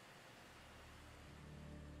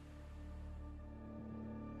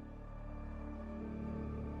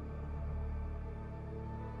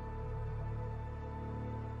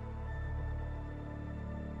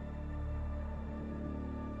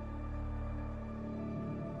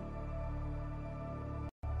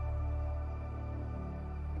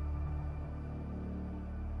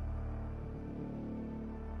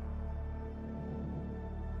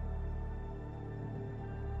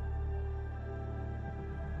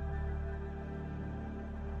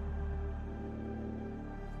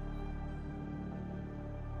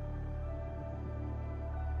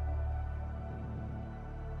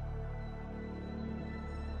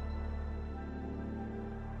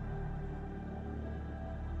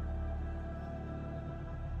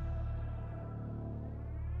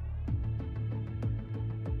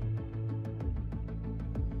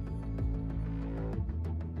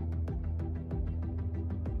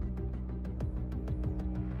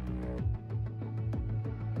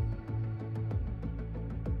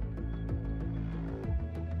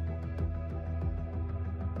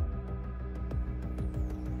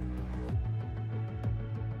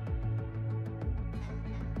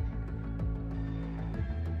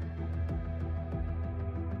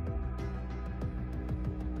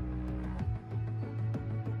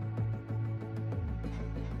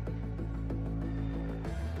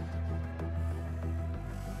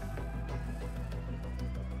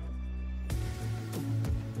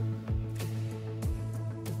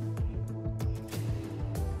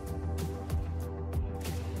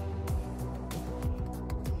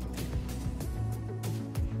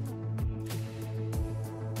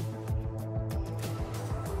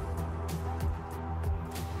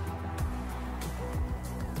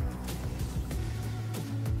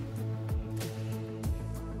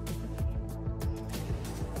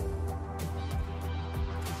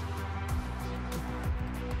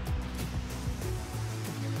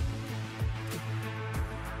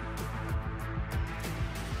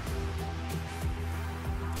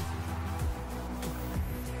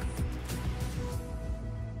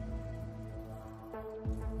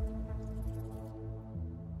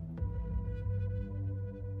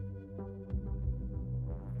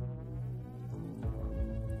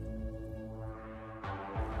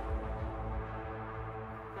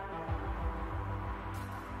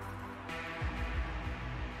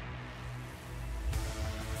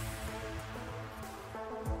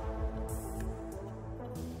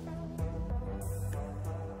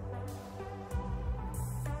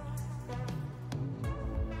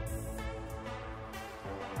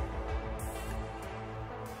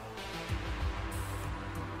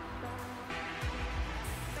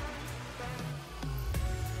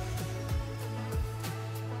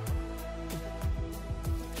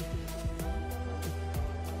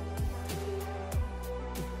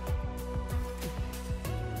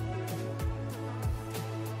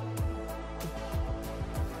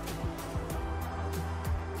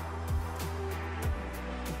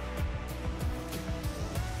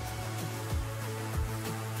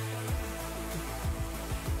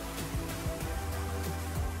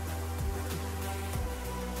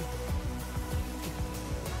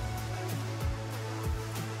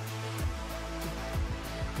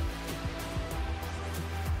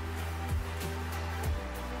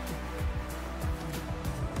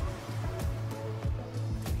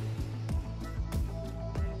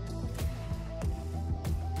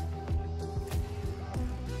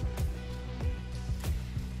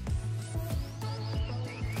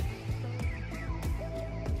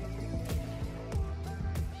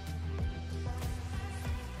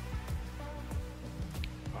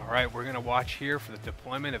 All right, we're going to watch here for the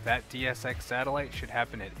deployment of that DSX satellite. Should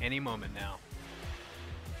happen at any moment now.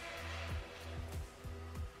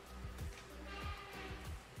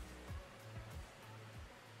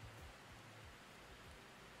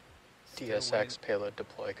 DSX payload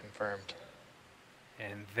deploy confirmed.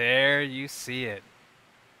 And there you see it.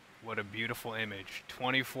 What a beautiful image.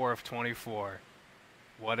 24 of 24.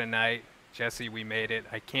 What a night. Jesse, we made it.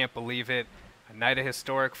 I can't believe it. A night of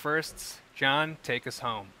historic firsts. John, take us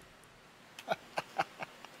home.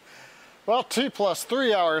 Well, T plus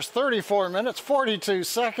 3 hours, 34 minutes, 42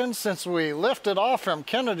 seconds since we lifted off from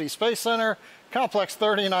Kennedy Space Center, Complex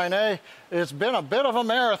 39A. It's been a bit of a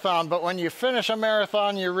marathon, but when you finish a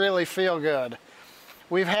marathon, you really feel good.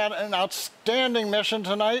 We've had an outstanding mission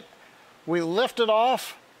tonight. We lifted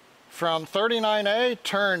off from 39A,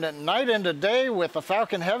 turned night into day with the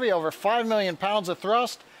Falcon Heavy, over 5 million pounds of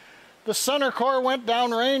thrust. The center core went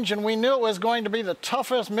downrange, and we knew it was going to be the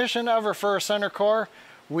toughest mission ever for a center core.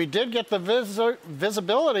 We did get the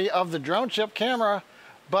visibility of the drone ship camera,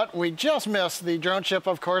 but we just missed the drone ship,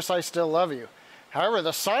 Of Course I Still Love You. However,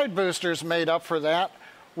 the side boosters made up for that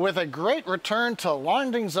with a great return to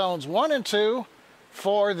landing zones 1 and 2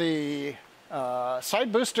 for the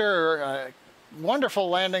side booster. Wonderful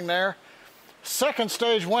landing there. Second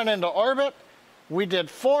stage went into orbit. We did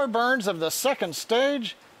 4 burns of the second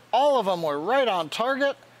stage. All of them were right on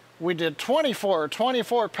target. We did 24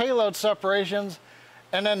 payload separations.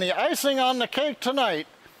 And then the icing on the cake tonight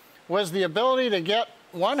was the ability to get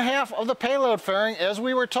 1/2 of the payload fairing, as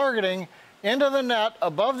we were targeting, into the net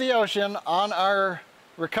above the ocean on our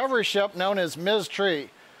recovery ship known as Ms. Tree.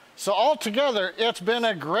 So altogether, it's been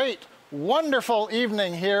a great, wonderful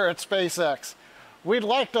evening here at SpaceX. We'd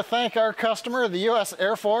like to thank our customer, the U.S.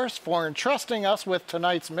 Air Force, for entrusting us with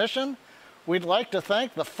tonight's mission. We'd like to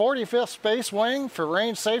thank the 45th Space Wing for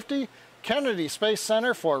range safety, Kennedy Space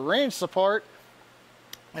Center for range support,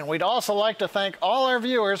 and we'd also like to thank all our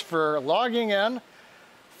viewers for logging in.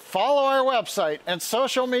 Follow our website and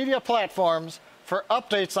social media platforms for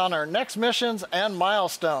updates on our next missions and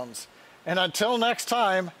milestones. And until next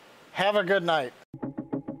time, have a good night.